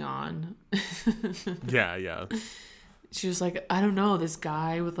going on. Yeah. She was like, I don't know, this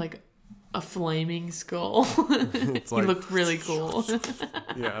guy with like a flaming skull. He looked really cool.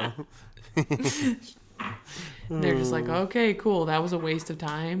 Yeah. They're just like, okay, cool. That was a waste of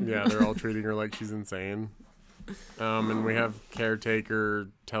time. Yeah, they're all treating her like she's insane. And we have caretaker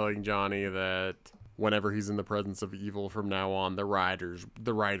telling Johnny that whenever he's in the presence of evil from now on, the rider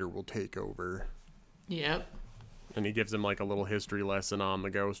will take over. Yep. And he gives him like a little history lesson on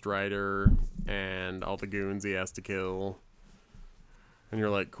the Ghost Rider and all the goons he has to kill. And you're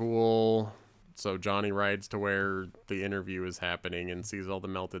like, cool. So Johnny rides to where the interview is happening and sees all the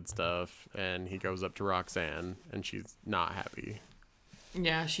melted stuff, and he goes up to Roxanne, and she's not happy.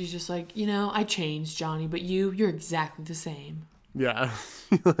 Yeah, she's just like, I changed, Johnny, but you're exactly the same. Yeah.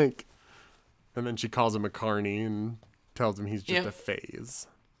 And then she calls him a carny and tells him he's just a phase.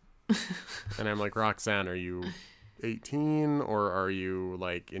 And I'm like, Roxanne, are you 18 or are you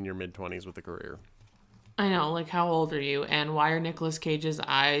like in your mid-20s with a career? I know, like, how old are you? And why are Nicolas Cage's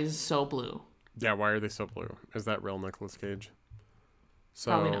eyes so blue? Yeah, why are they so blue? Is that real Nicolas Cage?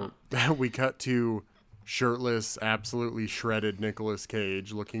 So probably not. We cut to shirtless, absolutely shredded Nicolas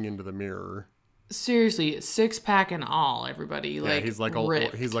Cage looking into the mirror. Seriously, 6-pack and all, everybody. Yeah, like he's like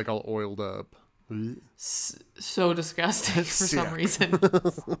all oiled up. So disgusting for some reason.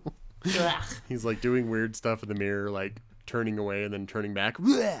 He's like doing weird stuff in the mirror, like turning away and then turning back.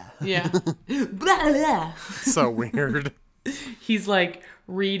 Yeah. So weird. He's like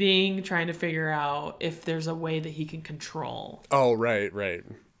reading, trying to figure out if there's a way that he can control. Oh, right.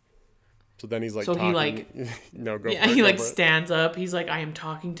 So then he's like, so talking. He like, no, go. Yeah, he like stands up. He's like, I am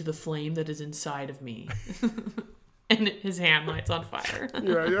talking to the flame that is inside of me, and his hand lights on fire.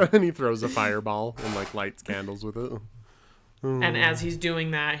 Yeah, and he throws a fireball and like lights candles with it. And as he's doing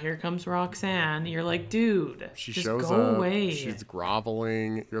that, here comes Roxanne. You're like, dude, she just shows go up. away. She's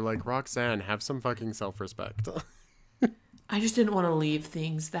groveling. You're like, Roxanne, have some fucking self-respect. I just didn't want to leave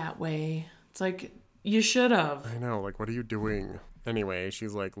things that way. It's like, you should have. I know, like, what are you doing? Anyway,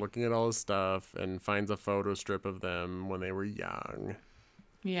 she's like looking at all his stuff and finds a photo strip of them when they were young.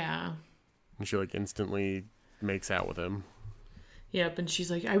 Yeah. And she like instantly makes out with him. Yep, and she's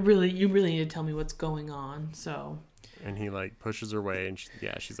like, you really need to tell me what's going on, so. And he like pushes her away, and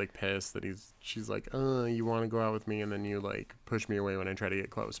she's like pissed that she's like, you want to go out with me, and then you like push me away when I try to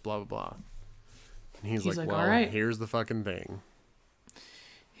get close, blah, blah, blah. And he's like, well, all right. Here's the fucking thing.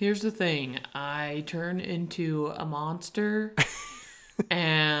 Here's the thing. I turn into a monster.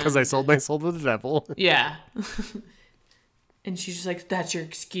 And because I sold my soul to the devil. Yeah. And she's just like, that's your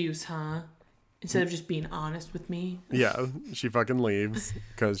excuse, huh? Instead of just being honest with me. Yeah. She fucking leaves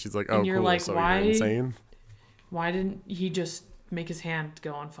because she's like, oh, and you're cool. Like, so why, you're insane? Why didn't he just make his hand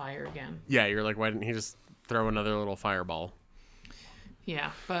go on fire again? Yeah. You're like, why didn't he just throw another little fireball?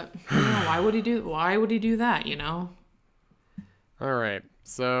 Yeah, but I don't know, why would he do that, All right.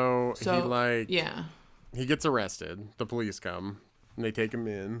 So he gets arrested. The police come and they take him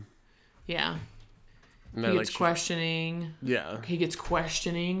in. Yeah. And he gets questioning. Yeah. He gets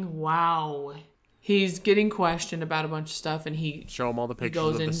questioning. Wow. He's getting questioned about a bunch of stuff, and he show him all the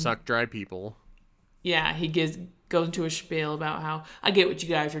pictures of the suck dry people. Yeah, he goes into a spiel about how I get what you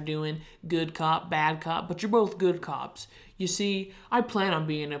guys are doing, good cop, bad cop, but you're both good cops. You see, I plan on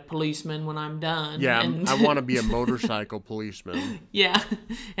being a policeman when I'm done. Yeah, and I want to be a motorcycle policeman. yeah,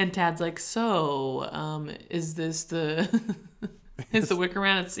 and Tad's like, so, is this the is the Wicker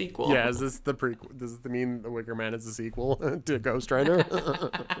Man a sequel? Yeah, is this the prequel? Does it mean the Wicker Man is a sequel to Ghost Rider?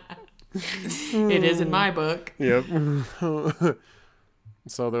 It is in my book. Yep.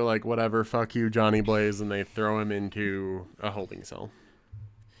 So they're like, whatever, fuck you, Johnny Blaze, and they throw him into a holding cell.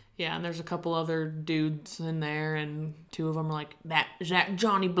 Yeah, and there's a couple other dudes in there, and two of them are like, is that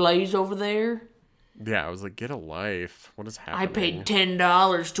Johnny Blaze over there? Yeah, I was like, get a life. What is happening? I paid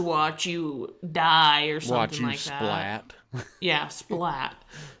 $10 to watch you die or something Watch you like splat. that. Yeah, splat.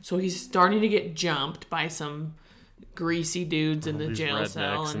 So he's starting to get jumped by some greasy dudes in the These jail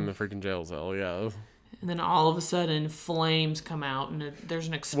cell. rednecks in the freaking jail cell, yeah. And then all of a sudden, flames come out, and there's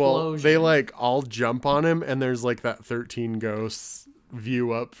an Well, explosion. they like all jump on him, and there's like that 13 Ghosts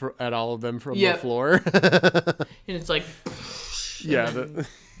view up at all of them from the floor. And it's like, yeah,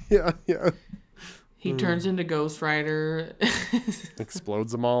 yeah. He turns into Ghost Rider.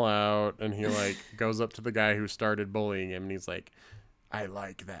 Explodes them all out, and he like goes up to the guy who started bullying him, and he's like, I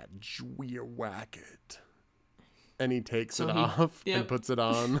like that jacket. And he takes it off and puts it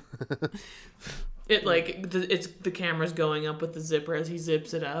on. It like it's the camera's going up with the zipper as he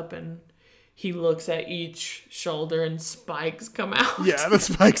zips it up, and he looks at each shoulder and spikes come out. Yeah, the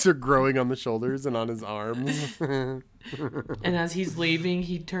spikes are growing on the shoulders and on his arms. And as he's leaving,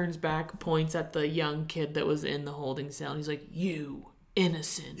 he turns back, points at the young kid that was in the holding cell, and he's like, "You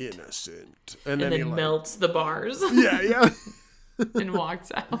innocent." And then he melts the bars. Yeah. And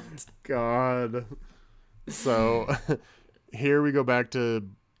walks out. God. So here we go back to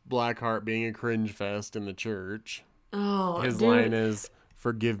Blackheart being a cringe fest in the church. Oh, his line is,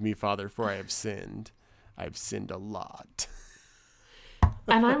 "Forgive me, Father, for I have sinned. I've sinned a lot."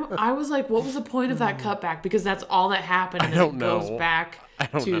 And I was like, what was the point of that cutback? Because that's all that happened. And I don't it know. goes back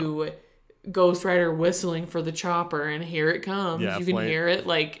to Ghost Rider whistling for the chopper, and here it comes. Yeah, you can hear it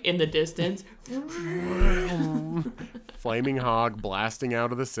like in the distance. Flaming Hog blasting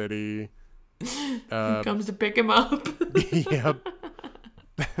out of the city. Comes to pick him up. Yep.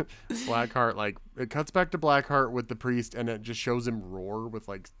 Blackheart, like, it cuts back to Blackheart with the priest, and it just shows him roar with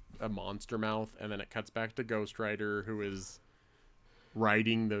like a monster mouth, and then it cuts back to Ghost Rider, who is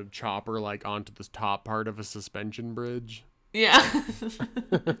riding the chopper like onto the top part of a suspension bridge. Yeah.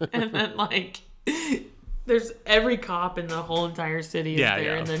 And then like there's every cop in the whole entire city is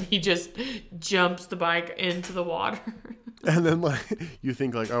there, and then he just jumps the bike into the water. And then like you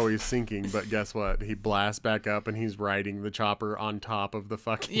think like, oh, he's sinking, but guess what? He blasts back up and he's riding the chopper on top of the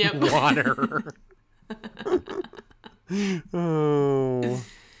fucking water.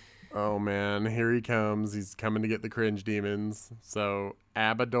 Oh man, here he comes. He's coming to get the cringe demons. So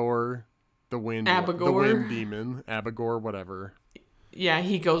Abador, the wind demon, Abagor, whatever. Yeah,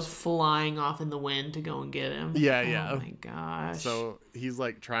 he goes flying off in the wind to go and get him. Yeah. Oh my gosh. So he's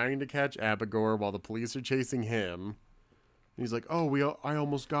like trying to catch Abagor while the police are chasing him. And he's like, "Oh, I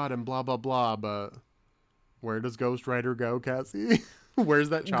almost got him, blah blah blah." But where does Ghost Rider go, Cassie? Where's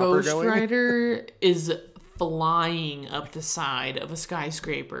that chopper going? Ghost Rider is flying up the side of a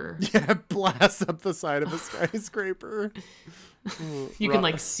skyscraper. Yeah, blasts up the side of a skyscraper. You can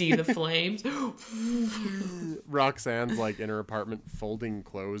like see the flames. Roxanne's like in her apartment folding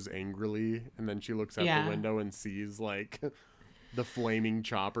clothes angrily, and then she looks out the window and sees like the flaming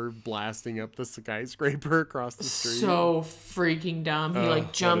chopper blasting up the skyscraper across the street. So freaking dumb. He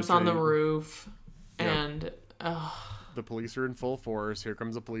like jumps on the roof and the police are in full force. Here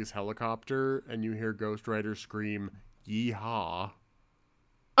comes a police helicopter, and you hear Ghost Rider scream, "Yeehaw!"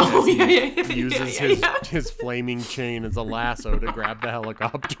 Oh, He uses his flaming chain as a lasso to grab the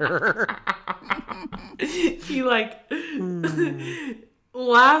helicopter. He like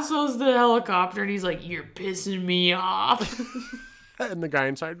lassos the helicopter, and he's like, "You're pissing me off." And the guy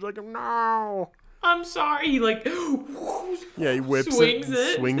inside is like, "No, I'm sorry." He like he whips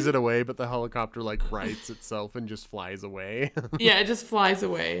swings it away, but the helicopter like rights itself and just flies away. Yeah, it just flies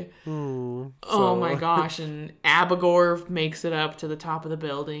away. Oh my gosh. And Abagor makes it up to the top of the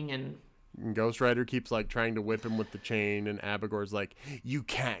building, and Ghost Rider keeps like trying to whip him with the chain, and Abagor's like, "You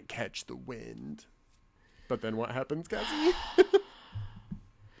can't catch the wind." But then what happens, Cassie?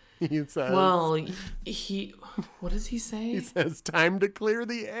 He says, well, what does he say? He says, "Time to clear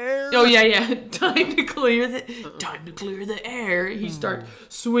the air." Oh yeah. Time to clear the air. He starts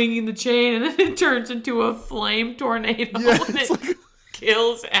swinging the chain, and then it turns into a flame tornado, and it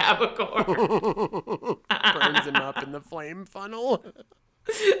kills Abagor. Burns him up in the flame funnel.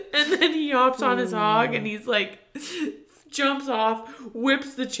 And then he hops on his hog and he's like, jumps off,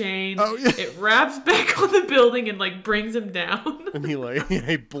 whips the chain. Oh, yeah. It wraps back on the building and like brings him down. And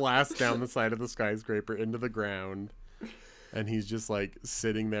he blasts down the side of the skyscraper into the ground. And he's just like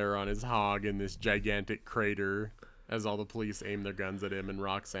sitting there on his hog in this gigantic crater as all the police aim their guns at him, and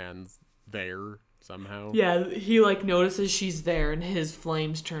Roxanne's there somehow. Yeah, he like notices she's there and his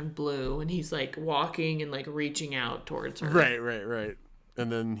flames turn blue and he's like walking and like reaching out towards her. Right. And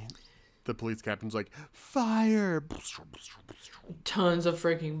then the police captain's like, fire! Tons of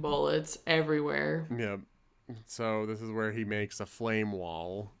freaking bullets everywhere. Yep. So this is where he makes a flame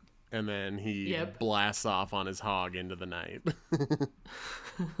wall, and then he blasts off on his hog into the night.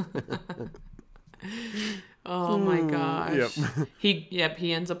 Oh my gosh. Yep.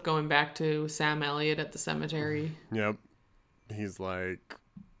 He ends up going back to Sam Elliott at the cemetery. Yep. He's like,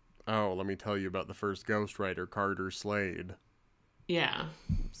 oh, let me tell you about the first ghostwriter, Carter Slade. Yeah.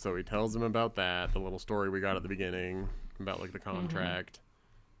 So he tells him about that, the little story we got at the beginning about like the contract.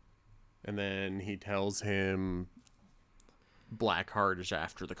 And then he tells him Blackheart is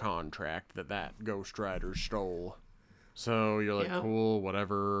after the contract that ghostwriter stole. So you're like, cool,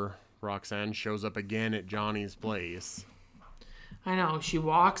 whatever. Roxanne shows up again at Johnny's place. I know. She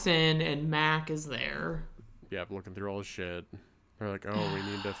walks in and Mac is there. Yep, looking through all his shit. They're like, oh, we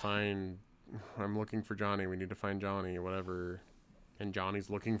need to find... I'm looking for Johnny. We need to find Johnny, whatever. And Johnny's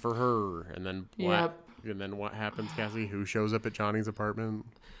looking for her. And then And then what happens, Cassie? Who shows up at Johnny's apartment?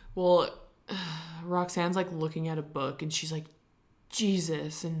 Well, Roxanne's like looking at a book and she's like,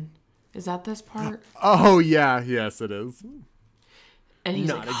 Jesus. And is that this part? Oh, yeah. Yes, it is. And he's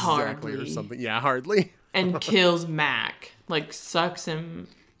not like, exactly hardly. Or something. Yeah, hardly. And kills Mac. Like, sucks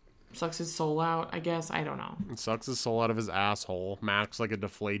his soul out, I guess. I don't know. It sucks his soul out of his asshole. Mac's like a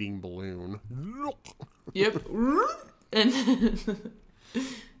deflating balloon. Yep. And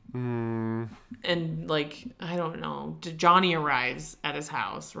and like, I don't know. Johnny arrives at his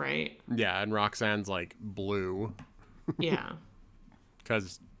house, right? Yeah, and Roxanne's like blue. Yeah.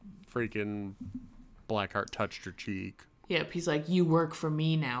 Because freaking Blackheart touched her cheek. Yep, he's like, you work for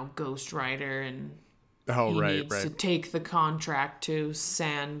me now, Ghost Rider, and he needs to take the contract to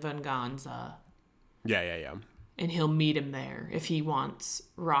San Venganza. Yeah. And he'll meet him there if he wants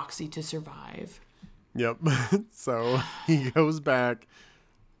Roxy to survive. Yep. So he goes back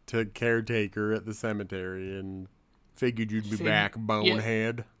to Caretaker at the cemetery and figured you'd be back,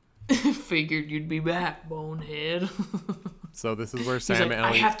 bonehead. Yep. Figured you'd be back, bonehead. So this is where Sam like,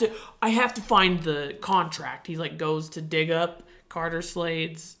 Elliott... I have to find the contract. He like goes to dig up Carter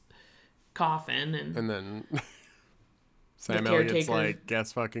Slade's coffin and then Sam Elliott's like,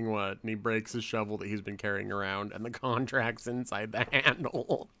 guess fucking what? And he breaks his shovel that he's been carrying around and the contract's inside the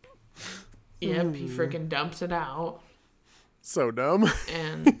handle. Yep, he freaking dumps it out. So dumb.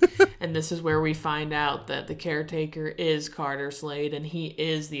 And this is where we find out that the Caretaker is Carter Slade and he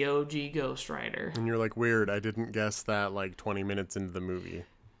is the OG Ghost Rider. And you're like, weird, I didn't guess that like 20 minutes into the movie.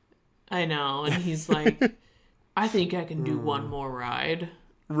 I know, and he's like, I think I can do one more ride.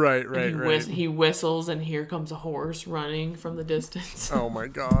 Right. He whistles and here comes a horse running from the distance. Oh my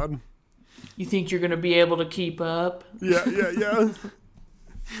god. You think you're going to be able to keep up? Yeah.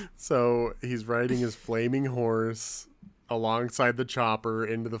 So he's riding his flaming horse alongside the chopper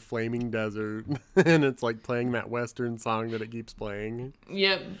into the flaming desert, and it's like playing that Western song that it keeps playing.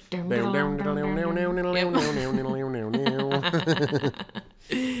 Yep.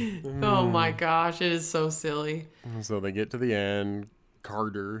 Oh my gosh, it is so silly. So they get to the end.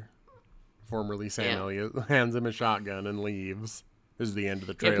 Carter, formerly Sam Elliott, hands him a shotgun and leaves. This is the end of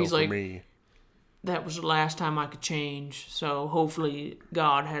the trail for me. That was the last time I could change, so hopefully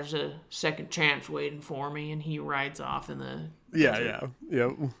God has a second chance waiting for me, and he rides off in the desert.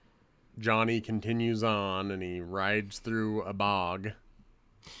 Yep. Johnny continues on, and he rides through a bog.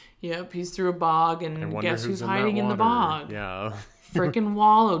 Yep, he's through a bog, and guess who's hiding in the bog? Yeah. Frickin'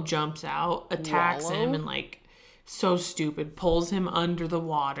 Wallow jumps out, attacks him, and like, so stupid, pulls him under the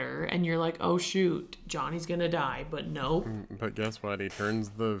water, and you're like, oh shoot, Johnny's gonna die, but nope. But guess what? He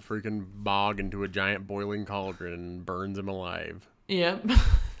turns the freaking bog into a giant boiling cauldron and burns him alive. Yep.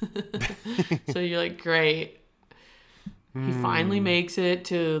 So you're like, great. He finally makes it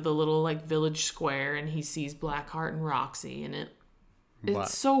to the little like village square, and he sees Blackheart and Roxy, and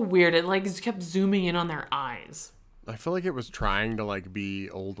it's so weird. It like just kept zooming in on their eyes. I feel like it was trying to like be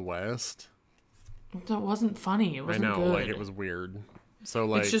Old West. That wasn't funny. It wasn't good. Like it was weird. So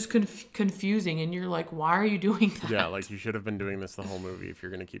like it's just confusing, and you're like, why are you doing that? Yeah, like you should have been doing this the whole movie if you're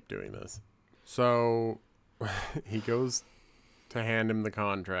gonna keep doing this. So he goes to hand him the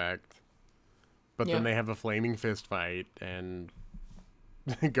contract, but then they have a flaming fist fight, and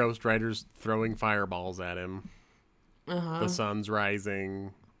Ghost Rider's throwing fireballs at him. The sun's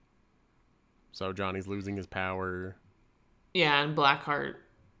rising. So Johnny's losing his power. Yeah, and Blackheart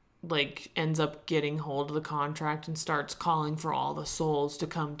ends up getting hold of the contract and starts calling for all the souls to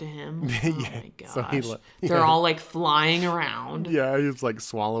come to him. Oh my gosh. So they're all flying around. Yeah, he's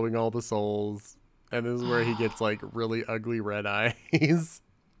swallowing all the souls. And this is where he gets really ugly red eyes.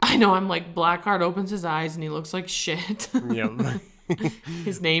 I know, I'm Blackheart opens his eyes and he looks like shit. Yep.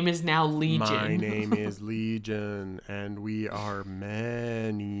 His name is now Legion. My name is Legion, and we are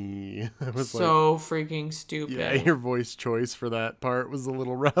many. It was so freaking stupid. Yeah, your voice choice for that part was a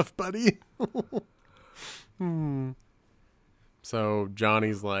little rough, buddy. So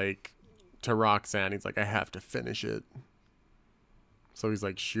Johnny's to Roxanne, he's I have to finish it. So he's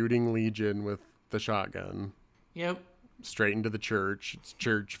shooting Legion with the shotgun. Yep. Straight into the church. It's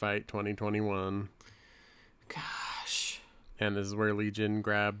Church Fight 2021. Gosh. And this is where Legion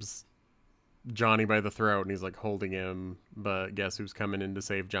grabs Johnny by the throat and he's holding him. But guess who's coming in to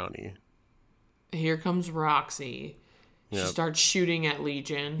save Johnny? Here comes Roxy. She starts shooting at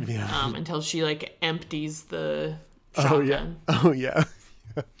Legion until she empties the shotgun. Oh yeah.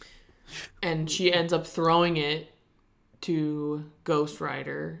 And she ends up throwing it to Ghost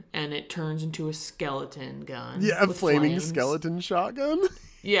Rider, and it turns into a skeleton gun. Yeah, a flaming flames. Skeleton shotgun.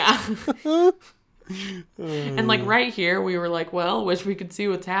 Yeah. And right here, we were well, wish we could see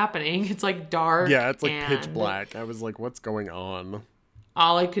what's happening. It's dark. Yeah, it's pitch black. I was what's going on?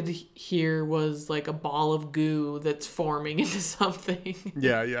 All I could hear was a ball of goo that's forming into something.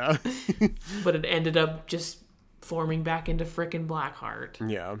 Yeah. But it ended up just forming back into frickin' Blackheart.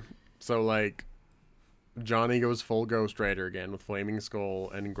 Yeah. So Johnny goes full Ghost Rider again with Flaming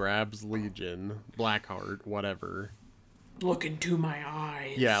Skull and grabs Legion, Blackheart, whatever. Look into my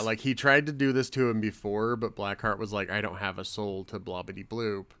eyes. Yeah, he tried to do this to him before, but Blackheart was I don't have a soul to blobbity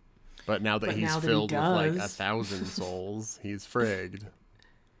bloop. But now that he's filled with 1,000 souls, he's frigged.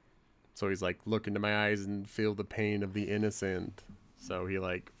 So he's look into my eyes and feel the pain of the innocent. So he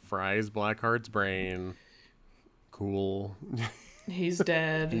fries Blackheart's brain. Cool. He's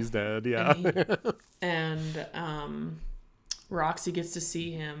dead. He's dead, yeah. And Roxy gets to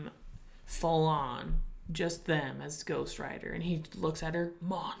see him full on, just them as Ghost Rider, and he looks at her,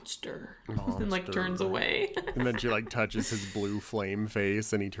 monster. And turns away. And then she touches his blue flame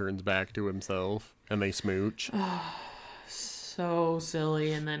face, and he turns back to himself, and they smooch. So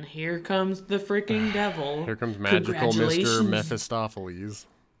silly. And then here comes the freaking devil. Here comes magical Mr. Mephistopheles.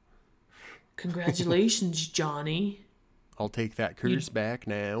 Congratulations, Johnny. I'll take that curse back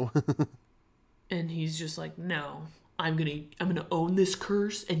now. And he's just no, I'm gonna own this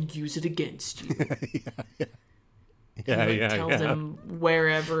curse and use it against you. Yeah. Tells him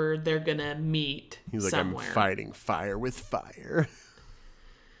wherever they're gonna meet. He's somewhere. I'm fighting fire with fire.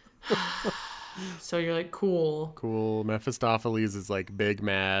 So you're cool. Cool. Mephistopheles is big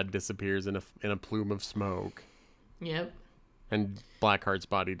mad, disappears in a plume of smoke. Yep. And Blackheart's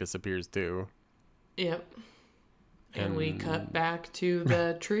body disappears too. Yep. And we cut back to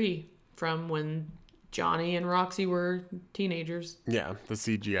the tree from when Johnny and Roxy were teenagers. Yeah, the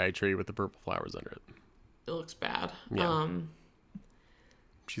CGI tree with the purple flowers under it. It looks bad. Yeah.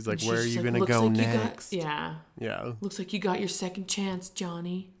 She's where are you going to go next? Yeah. Looks like you got your second chance,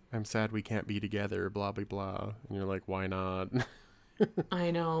 Johnny. I'm sad we can't be together, blah, blah, blah. And you're why not?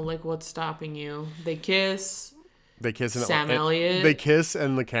 I know, what's stopping you? They kiss. They kiss and Sam Elliott. They kiss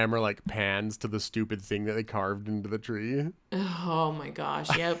and the camera pans to the stupid thing that they carved into the tree. Oh my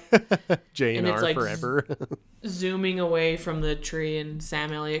gosh, yep. J&R forever. Zooming away from the tree, and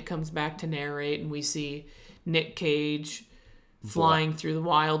Sam Elliott comes back to narrate, and we see Nick Cage flying through the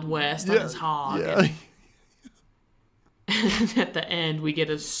Wild West on his hog. Yeah. And at the end, we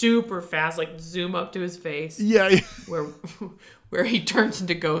get a super fast zoom up to his face. Yeah. Where he turns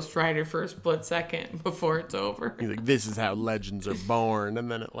into Ghost Rider for a split second before it's over. He's this is how legends are born. And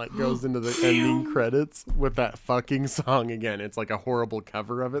then it goes into the ending credits with that fucking song again. It's a horrible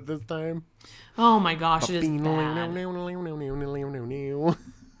cover of it this time. Oh my gosh, it is bad.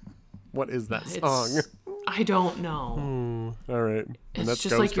 What is that song? I don't know. All right. And it's that's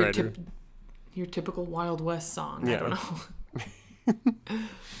just Ghost Rider. Your typical Wild West song. Yeah. I don't know.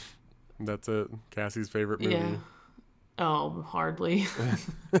 That's it. Cassie's favorite movie. Yeah. Oh, hardly.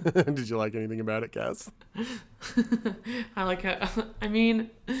 Did you like anything about it, Cass? I like how,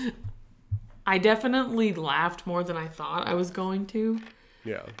 I definitely laughed more than I thought I was going to.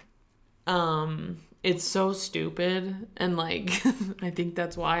 Yeah. It's so stupid, and I think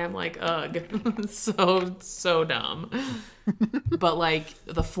that's why I'm ugh. so dumb. But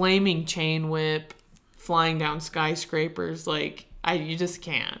the flaming chain whip, flying down skyscrapers, you just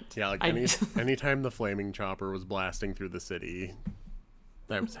can't. Yeah, like anytime the flaming chopper was blasting through the city,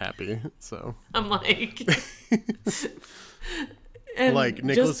 I was happy. So I'm like, and like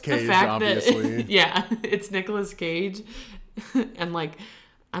Nicolas just the Cage, fact obviously. That, yeah, it's Nicolas Cage, and like,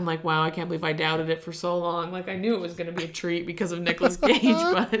 I'm like, wow, I can't believe I doubted it for so long. Like, I knew it was gonna be a treat because of Nicolas Cage,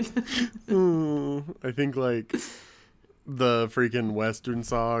 but I think like the freaking Western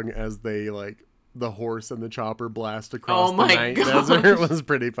song as they like the horse and the chopper blast across the night desert was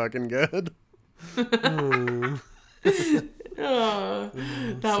pretty fucking good. That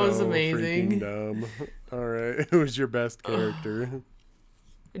was amazing. Freaking dumb. All right, who's your best character?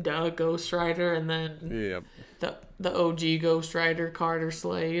 Ghost Rider, and then Yep. the OG Ghost Rider, Carter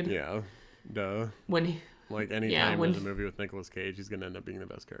Slade. Yeah, duh. When he, Like anytime there's a movie with Nicolas Cage, he's gonna end up being the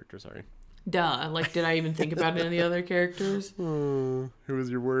best character. Sorry. Duh. Like, did I even think about any of the other characters? Who was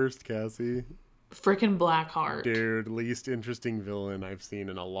your worst, Cassie? Freaking Blackheart. Dude, least interesting villain I've seen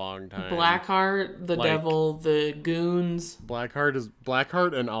in a long time. Blackheart, the devil, the goons.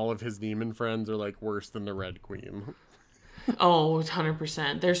 Blackheart and all of his demon friends are like worse than the Red Queen. Oh,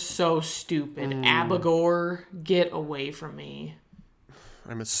 100%. They're so stupid. Abagor, get away from me.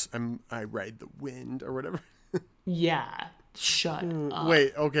 I ride the wind or whatever. Yeah. Shut up.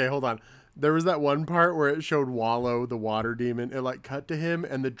 Wait, okay, hold on. There was that one part where it showed Wallow, the water demon. It like cut to him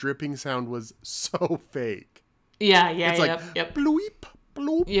and the dripping sound was so fake. Yeah, it's yep. Bloop,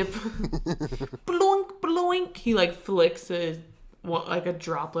 bloop. Yep. Bloink, bloink. He like flicks like a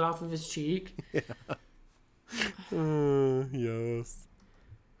droplet off of his cheek. Yeah. Yes.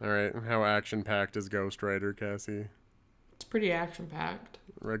 All right, how action-packed is Ghost Rider, Cassie? It's pretty action-packed.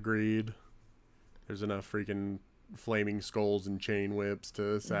 Agreed. There's enough freaking flaming skulls and chain whips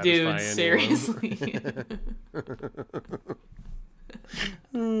to satisfy Dude, anyone. seriously.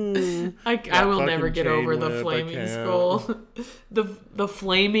 I will never get over the flaming skull. The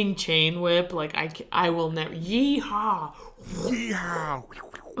flaming chain whip, like I will never. Yeehaw! Yeehaw!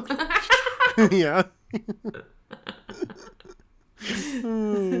 Yeah.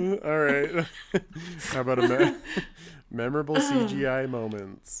 All right. How about a memorable CGI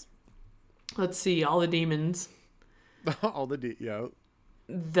moments? Let's see. All the demons. All the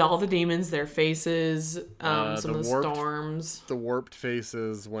demons, their faces, some of the storms. The warped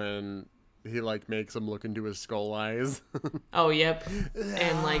faces when he like makes them look into his skull eyes. Oh, yep.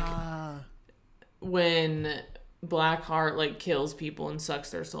 And like when Blackheart like kills people and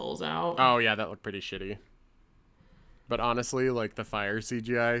sucks their souls out. Oh yeah, that looked pretty shitty. But honestly, like the fire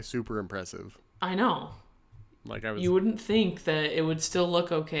CGI, super impressive. I know. Like you wouldn't think that it would still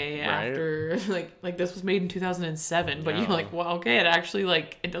look okay after like this was made in 2007, but you're like, well, okay, it actually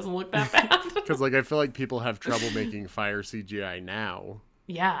like it doesn't look that bad. Because like I feel like people have trouble making fire CGI now.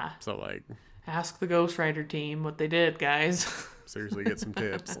 Yeah. So like, ask the Ghost Rider team what they did, guys. Seriously, get some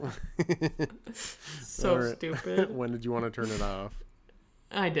tips. So stupid. When did you want to turn it off?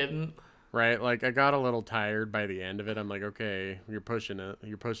 I didn't. Right, like I got a little tired by the end of it. I'm like, okay, you're pushing it,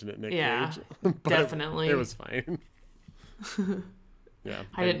 Nick Cage. Definitely. It was fine. Yeah,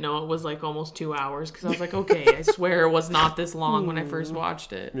 I didn't know it was like almost 2 hours because I was like, okay, I swear it was not this long when I first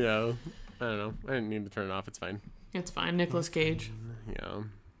watched it. Yeah, I don't know. I didn't need to turn it off. It's fine. It's fine. Nicolas Cage. Yeah.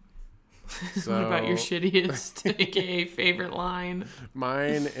 So, what about your shittiest, aka favorite line?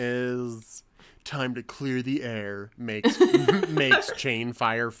 Mine is time to clear the air. Makes chain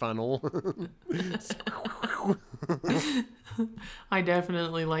fire funnel. I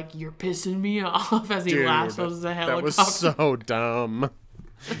definitely like you're pissing me off as he lassos the helicopter. That was so dumb.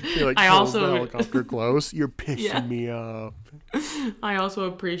 He like pulls the helicopter close. You're pissing me off. I also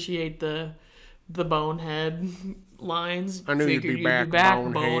appreciate the bonehead lines. I knew you'd be back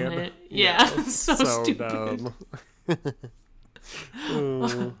bonehead. Yeah, so stupid. Dumb.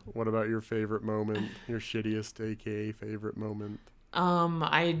 What about your favorite moment? Your shittiest, aka favorite moment?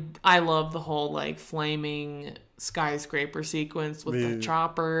 I love the whole like flaming skyscraper sequence with the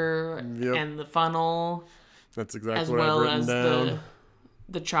chopper and the funnel. That's exactly what I've written down.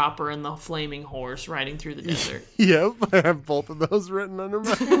 The chopper and the flaming horse riding through the desert. Yep, I have both of those written under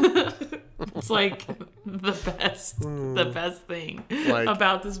mine. It's like the best thing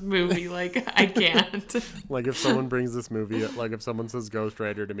about this movie. Like, I can't. Like, if someone brings this movie, like if someone says Ghost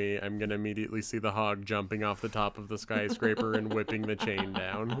Rider to me, I'm gonna immediately see the hog jumping off the top of the skyscraper and whipping the chain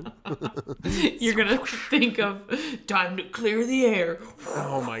down. You're gonna think of time to clear the air.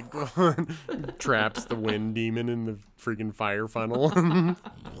 Oh my god. Traps the wind demon in the freaking fire funnel.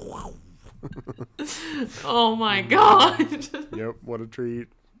 Oh my god. Yep, what a treat.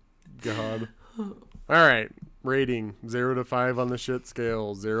 God. All right. Rating 0 to 5 on the shit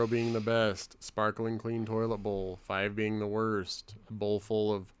scale. 0 being the best. Sparkling clean toilet bowl. 5 being the worst. A bowl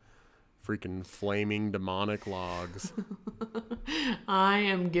full of freaking flaming demonic logs. I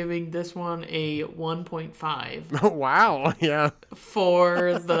am giving this one a 1.5 Oh, wow. Yeah.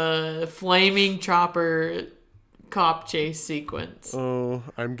 for the flaming chopper cop chase sequence. Oh,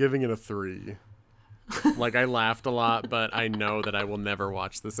 I'm giving it a 3. Like, I laughed a lot, but I know that I will never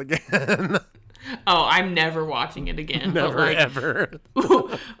watch this again. Oh, I'm never watching it again. Never, but like, ever.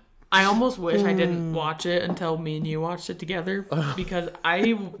 I almost wish I didn't watch it until me and you watched it together because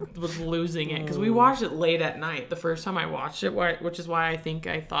I was losing it because we watched it late at night the first time I watched it, which is why I think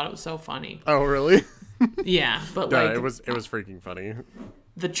I thought it was so funny. Oh, really? Yeah, but No, like it was freaking funny.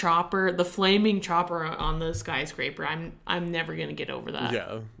 the chopper, the flaming chopper on the skyscraper, I'm never gonna get over that.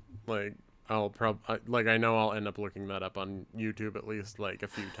 Yeah, like I know I'll end up looking that up on YouTube at least like a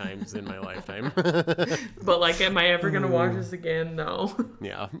few times in my lifetime. But like, am I ever gonna watch this again? No.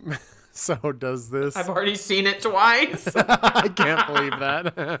 Yeah. So does this? I've already seen it twice. I can't believe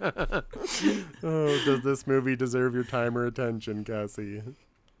that. Oh, does this movie deserve your time or attention, Cassie?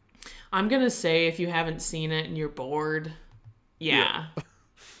 I'm gonna say if you haven't seen it and you're bored, yeah.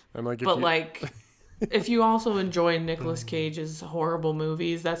 I'm like, But like, if you also enjoy Nicolas Cage's horrible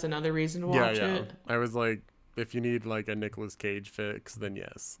movies, that's another reason to watch it. I was like, if you need like a Nicolas Cage fix, then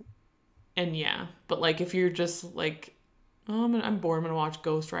yes. And yeah, but like if you're just like, oh, I'm bored, I'm gonna watch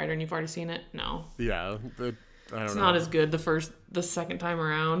Ghost Rider, and you've already seen it, no. Yeah, I don't know. It's not as good the second time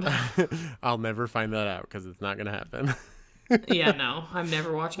around. I'll never find that out because it's not gonna happen. Yeah, no, I'm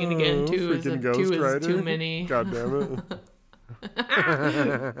never watching it again. Two is too many. God damn it.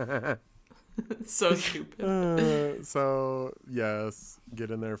 It's so stupid. So yes,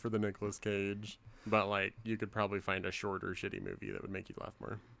 get in there for the Nicolas Cage, but like you could probably find a shorter shitty movie that would make you laugh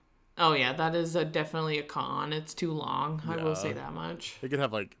more. Oh yeah, that is definitely a con. It's too long. I will say that much. It could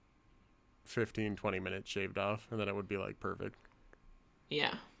have like 15-20 minutes shaved off, and then it would be like perfect.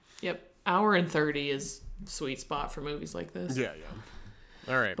 Yeah. Yep. Hour and 30 is sweet spot for movies like this. Yeah.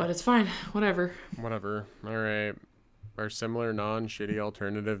 All right. But it's fine. Whatever. All right. Our similar non-shitty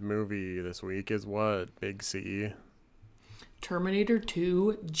alternative movie this week is what? Big C. Terminator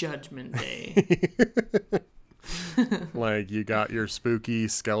 2 Judgment Day. Like, you got your spooky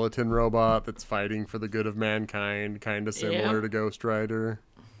skeleton robot that's fighting for the good of mankind, kind of similar to Ghost Rider.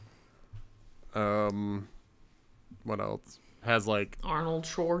 What else? Has like Arnold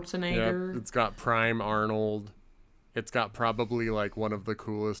Schwarzenegger. Yep, it's got Prime Arnold. It's got probably like one of the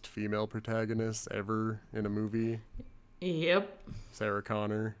coolest female protagonists ever in a movie. Yep. Sarah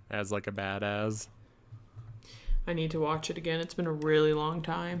Connor as like a badass. I need to watch it again. It's been a really long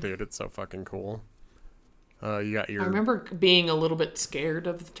time. Dude, it's so fucking cool. You got your. I remember being a little bit scared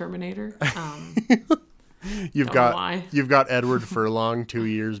of the Terminator. You've got Edward Furlong 2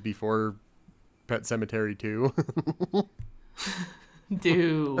 years before Pet Sematary 2.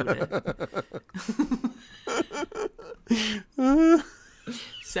 Dude.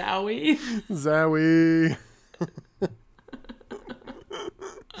 Zowie.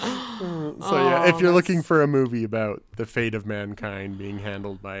 So yeah, if you're looking for a movie about the fate of mankind being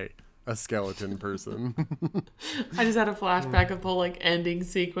handled by a skeleton person. I just had a flashback of the whole like ending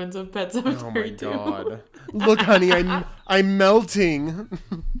sequence of Pet Sematary. Oh my god. Look, honey, I'm melting.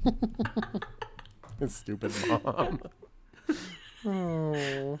 Stupid mom.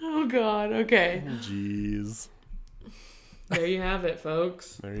 Oh god, okay. Jeez. There you have it,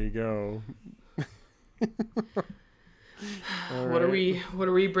 folks. There you go. What are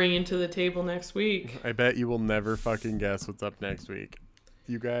we bringing to the table next week? I bet you will never fucking guess what's up next week.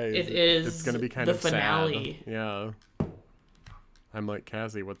 You guys, it's gonna be kind the of finale. Sad. Yeah. I'm like,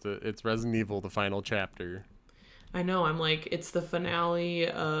 Cassie, it's Resident Evil, the final chapter. I know, I'm like, it's the finale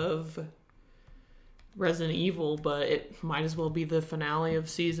of Resident Evil, but it might as well be the finale of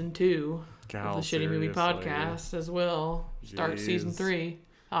season 2 of the Shitty Movie Podcast as well. Start season 3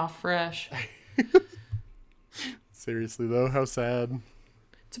 off fresh. Seriously though, how sad.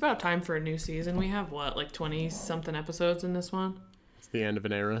 It's about time for a new season. We have what, like 20 something episodes in this one? It's the end of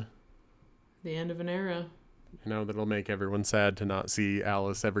an era. The end of an era. I know that'll make everyone sad to not see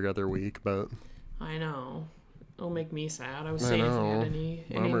Alice every other week, but I know. It'll make me sad. I was saying if we had any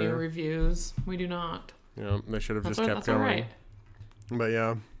new reviews. We do not. Yeah, they should have just kept going. Right. But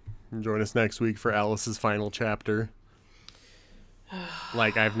yeah, join us next week for Alice's final chapter.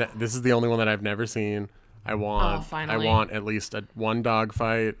 Like this is the only one that I've never seen. I want at least one dog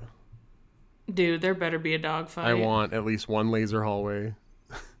fight. Dude, there better be a dog fight. I want at least one laser hallway.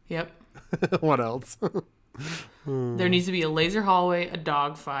 Yep. What else? There needs to be a laser hallway, a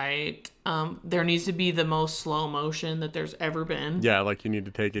dogfight. There needs to be the most slow motion that there's ever been. Yeah, like you need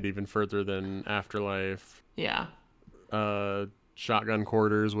to take it even further than Afterlife. Yeah. Shotgun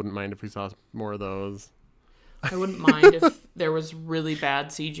quarters. Wouldn't mind if we saw more of those. I wouldn't mind if there was really bad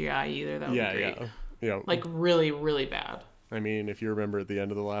CGI either. That would be great. Yeah. Like really, really bad. I mean, if you remember at the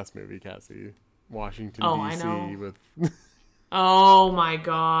end of the last movie, Cassie, Washington I D.C. know. with Oh my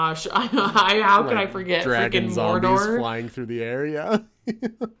gosh! How could I forget dragon freaking zombies Mordor? flying through the area.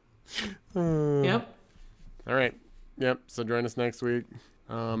 Yep. All right. Yep. So join us next week.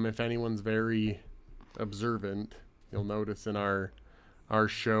 If anyone's very observant, you'll notice in our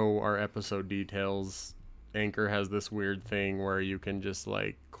show, our episode details, Anchor has this weird thing where you can just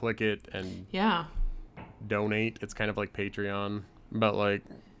like click it and Yeah. donate. It's kind of like Patreon, but like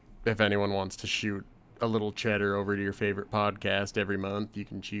if anyone wants to shoot a little cheddar over to your favorite podcast every month, you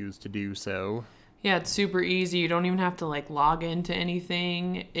can choose to do so. Yeah, it's super easy. You don't even have to like log into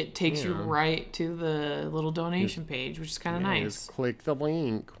anything. It takes you right to the little donation page, which is kind of nice. Just click the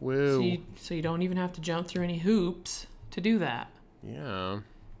link. Woo. So you don't even have to jump through any hoops to do that. Yeah.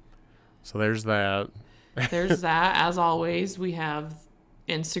 So there's that. There's that. As always, we have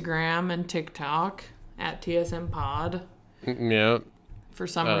Instagram and TikTok at TSM Pod. Yep. For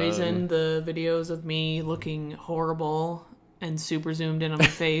some reason, the videos of me looking horrible and super zoomed in on my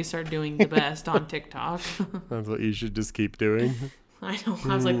face are doing the best on TikTok. That's what you should just keep doing. I know.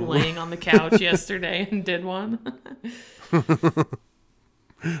 I was like laying on the couch yesterday and did one.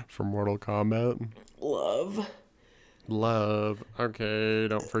 For Mortal Kombat. Love. Okay.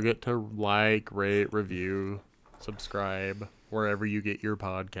 Don't forget to like, rate, review, subscribe, wherever you get your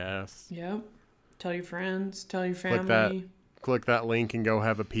podcasts. Yep. Tell your friends. Tell your family. Click that link and go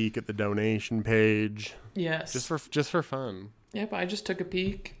have a peek at the donation page. Yes. Just for fun. Yep, I just took a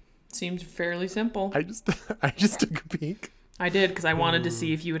peek. Seemed fairly simple. I just took a peek. I did because I wanted to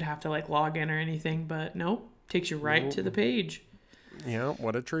see if you would have to like log in or anything, but nope. Takes you right to the page. Yeah,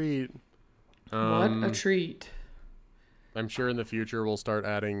 what a treat. What a treat. I'm sure in the future we'll start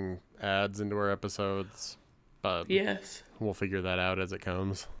adding ads into our episodes, but yes, we'll figure that out as it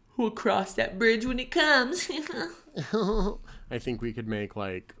comes. We'll cross that bridge when it comes. I think we could make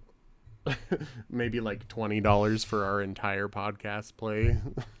like maybe like $20 for our entire podcast play.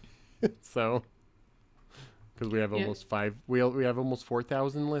 So because we have almost we have almost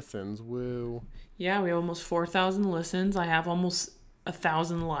 4,000 listens. Woo. Yeah, we have almost 4,000 listens. I have almost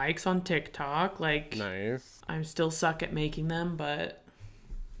 1,000 likes on TikTok. Like, nice. I'm still suck at making them, but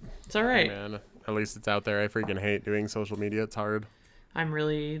it's all right. Man, at least it's out there. I freaking hate doing social media. It's hard. I'm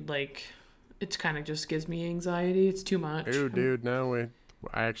really like, it's kind of just gives me anxiety. It's too much. Ooh, dude, no,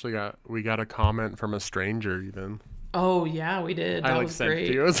 we got a comment from a stranger even. Oh yeah, we did. That was sent great. it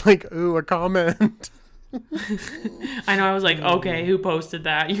to you. I was like, ooh, a comment. I know. I was like, okay, who posted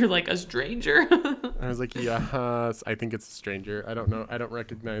that? You're like a stranger. I was like, yeah, I think it's a stranger. I don't know. I don't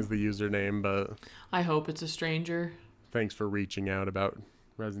recognize the username, but I hope it's a stranger. Thanks for reaching out about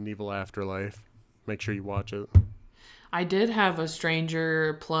Resident Evil Afterlife. Make sure you watch it. I did have a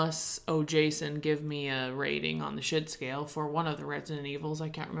stranger plus Jason give me a rating on the shit scale for one of the Resident Evils. I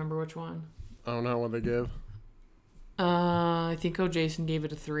can't remember which one. Oh no, what they give? I think Jason gave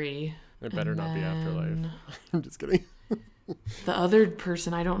it a 3. It better not be Afterlife. I'm just kidding. The other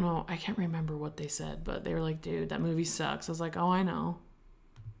person, I don't know. I can't remember what they said, but they were like, dude, that movie sucks. I was like, oh, I know.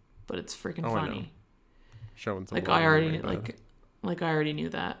 But it's freaking funny. Showing some like I already I already knew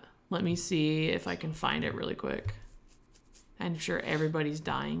that. Let me see if I can find it really quick. I'm sure everybody's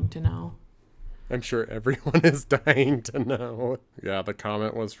dying to know. I'm sure everyone is dying to know. Yeah, the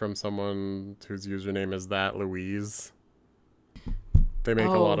comment was from someone whose username is that Louise. They make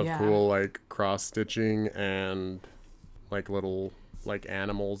a lot of cool like cross stitching and like little like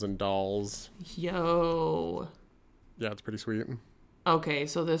animals and dolls. Yo. Yeah, it's pretty sweet. Okay,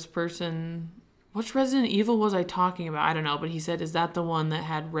 so this person, which Resident Evil was I talking about? I don't know, but he said, is that the one that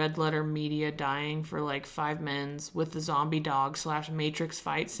had Red Letter Media dying for like 5 mins with the zombie dog / Matrix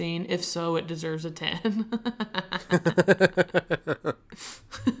fight scene? If so, it deserves a 10.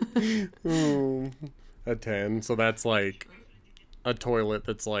 A 10. So that's like a toilet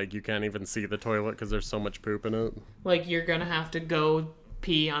that's like you can't even see the toilet because there's so much poop in it. Like you're gonna have to go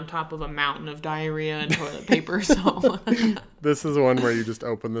pee on top of a mountain of diarrhea and toilet paper. So this is one where you just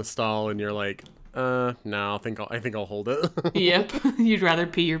open the stall and you're like, no, I think I'll hold it. Yep, you'd rather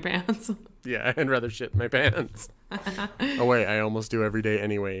pee your pants. Yeah, I'd rather shit my pants. Oh wait, I almost do every day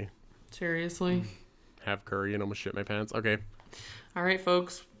anyway. Seriously. Have curry and almost shit my pants. Okay. All right,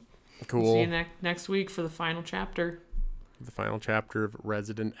 folks. Cool. We'll see you next week for the final chapter. The final chapter of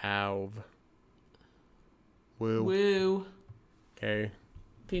Resident Alv. Woo. Woo. Okay.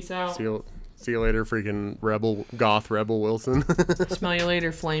 Peace out. See you later, freaking goth rebel Wilson. Smell you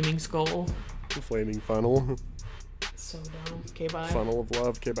later, flaming skull. Flaming funnel. So dumb. Okay, bye. Funnel of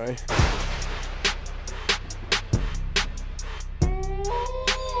love. Okay, bye.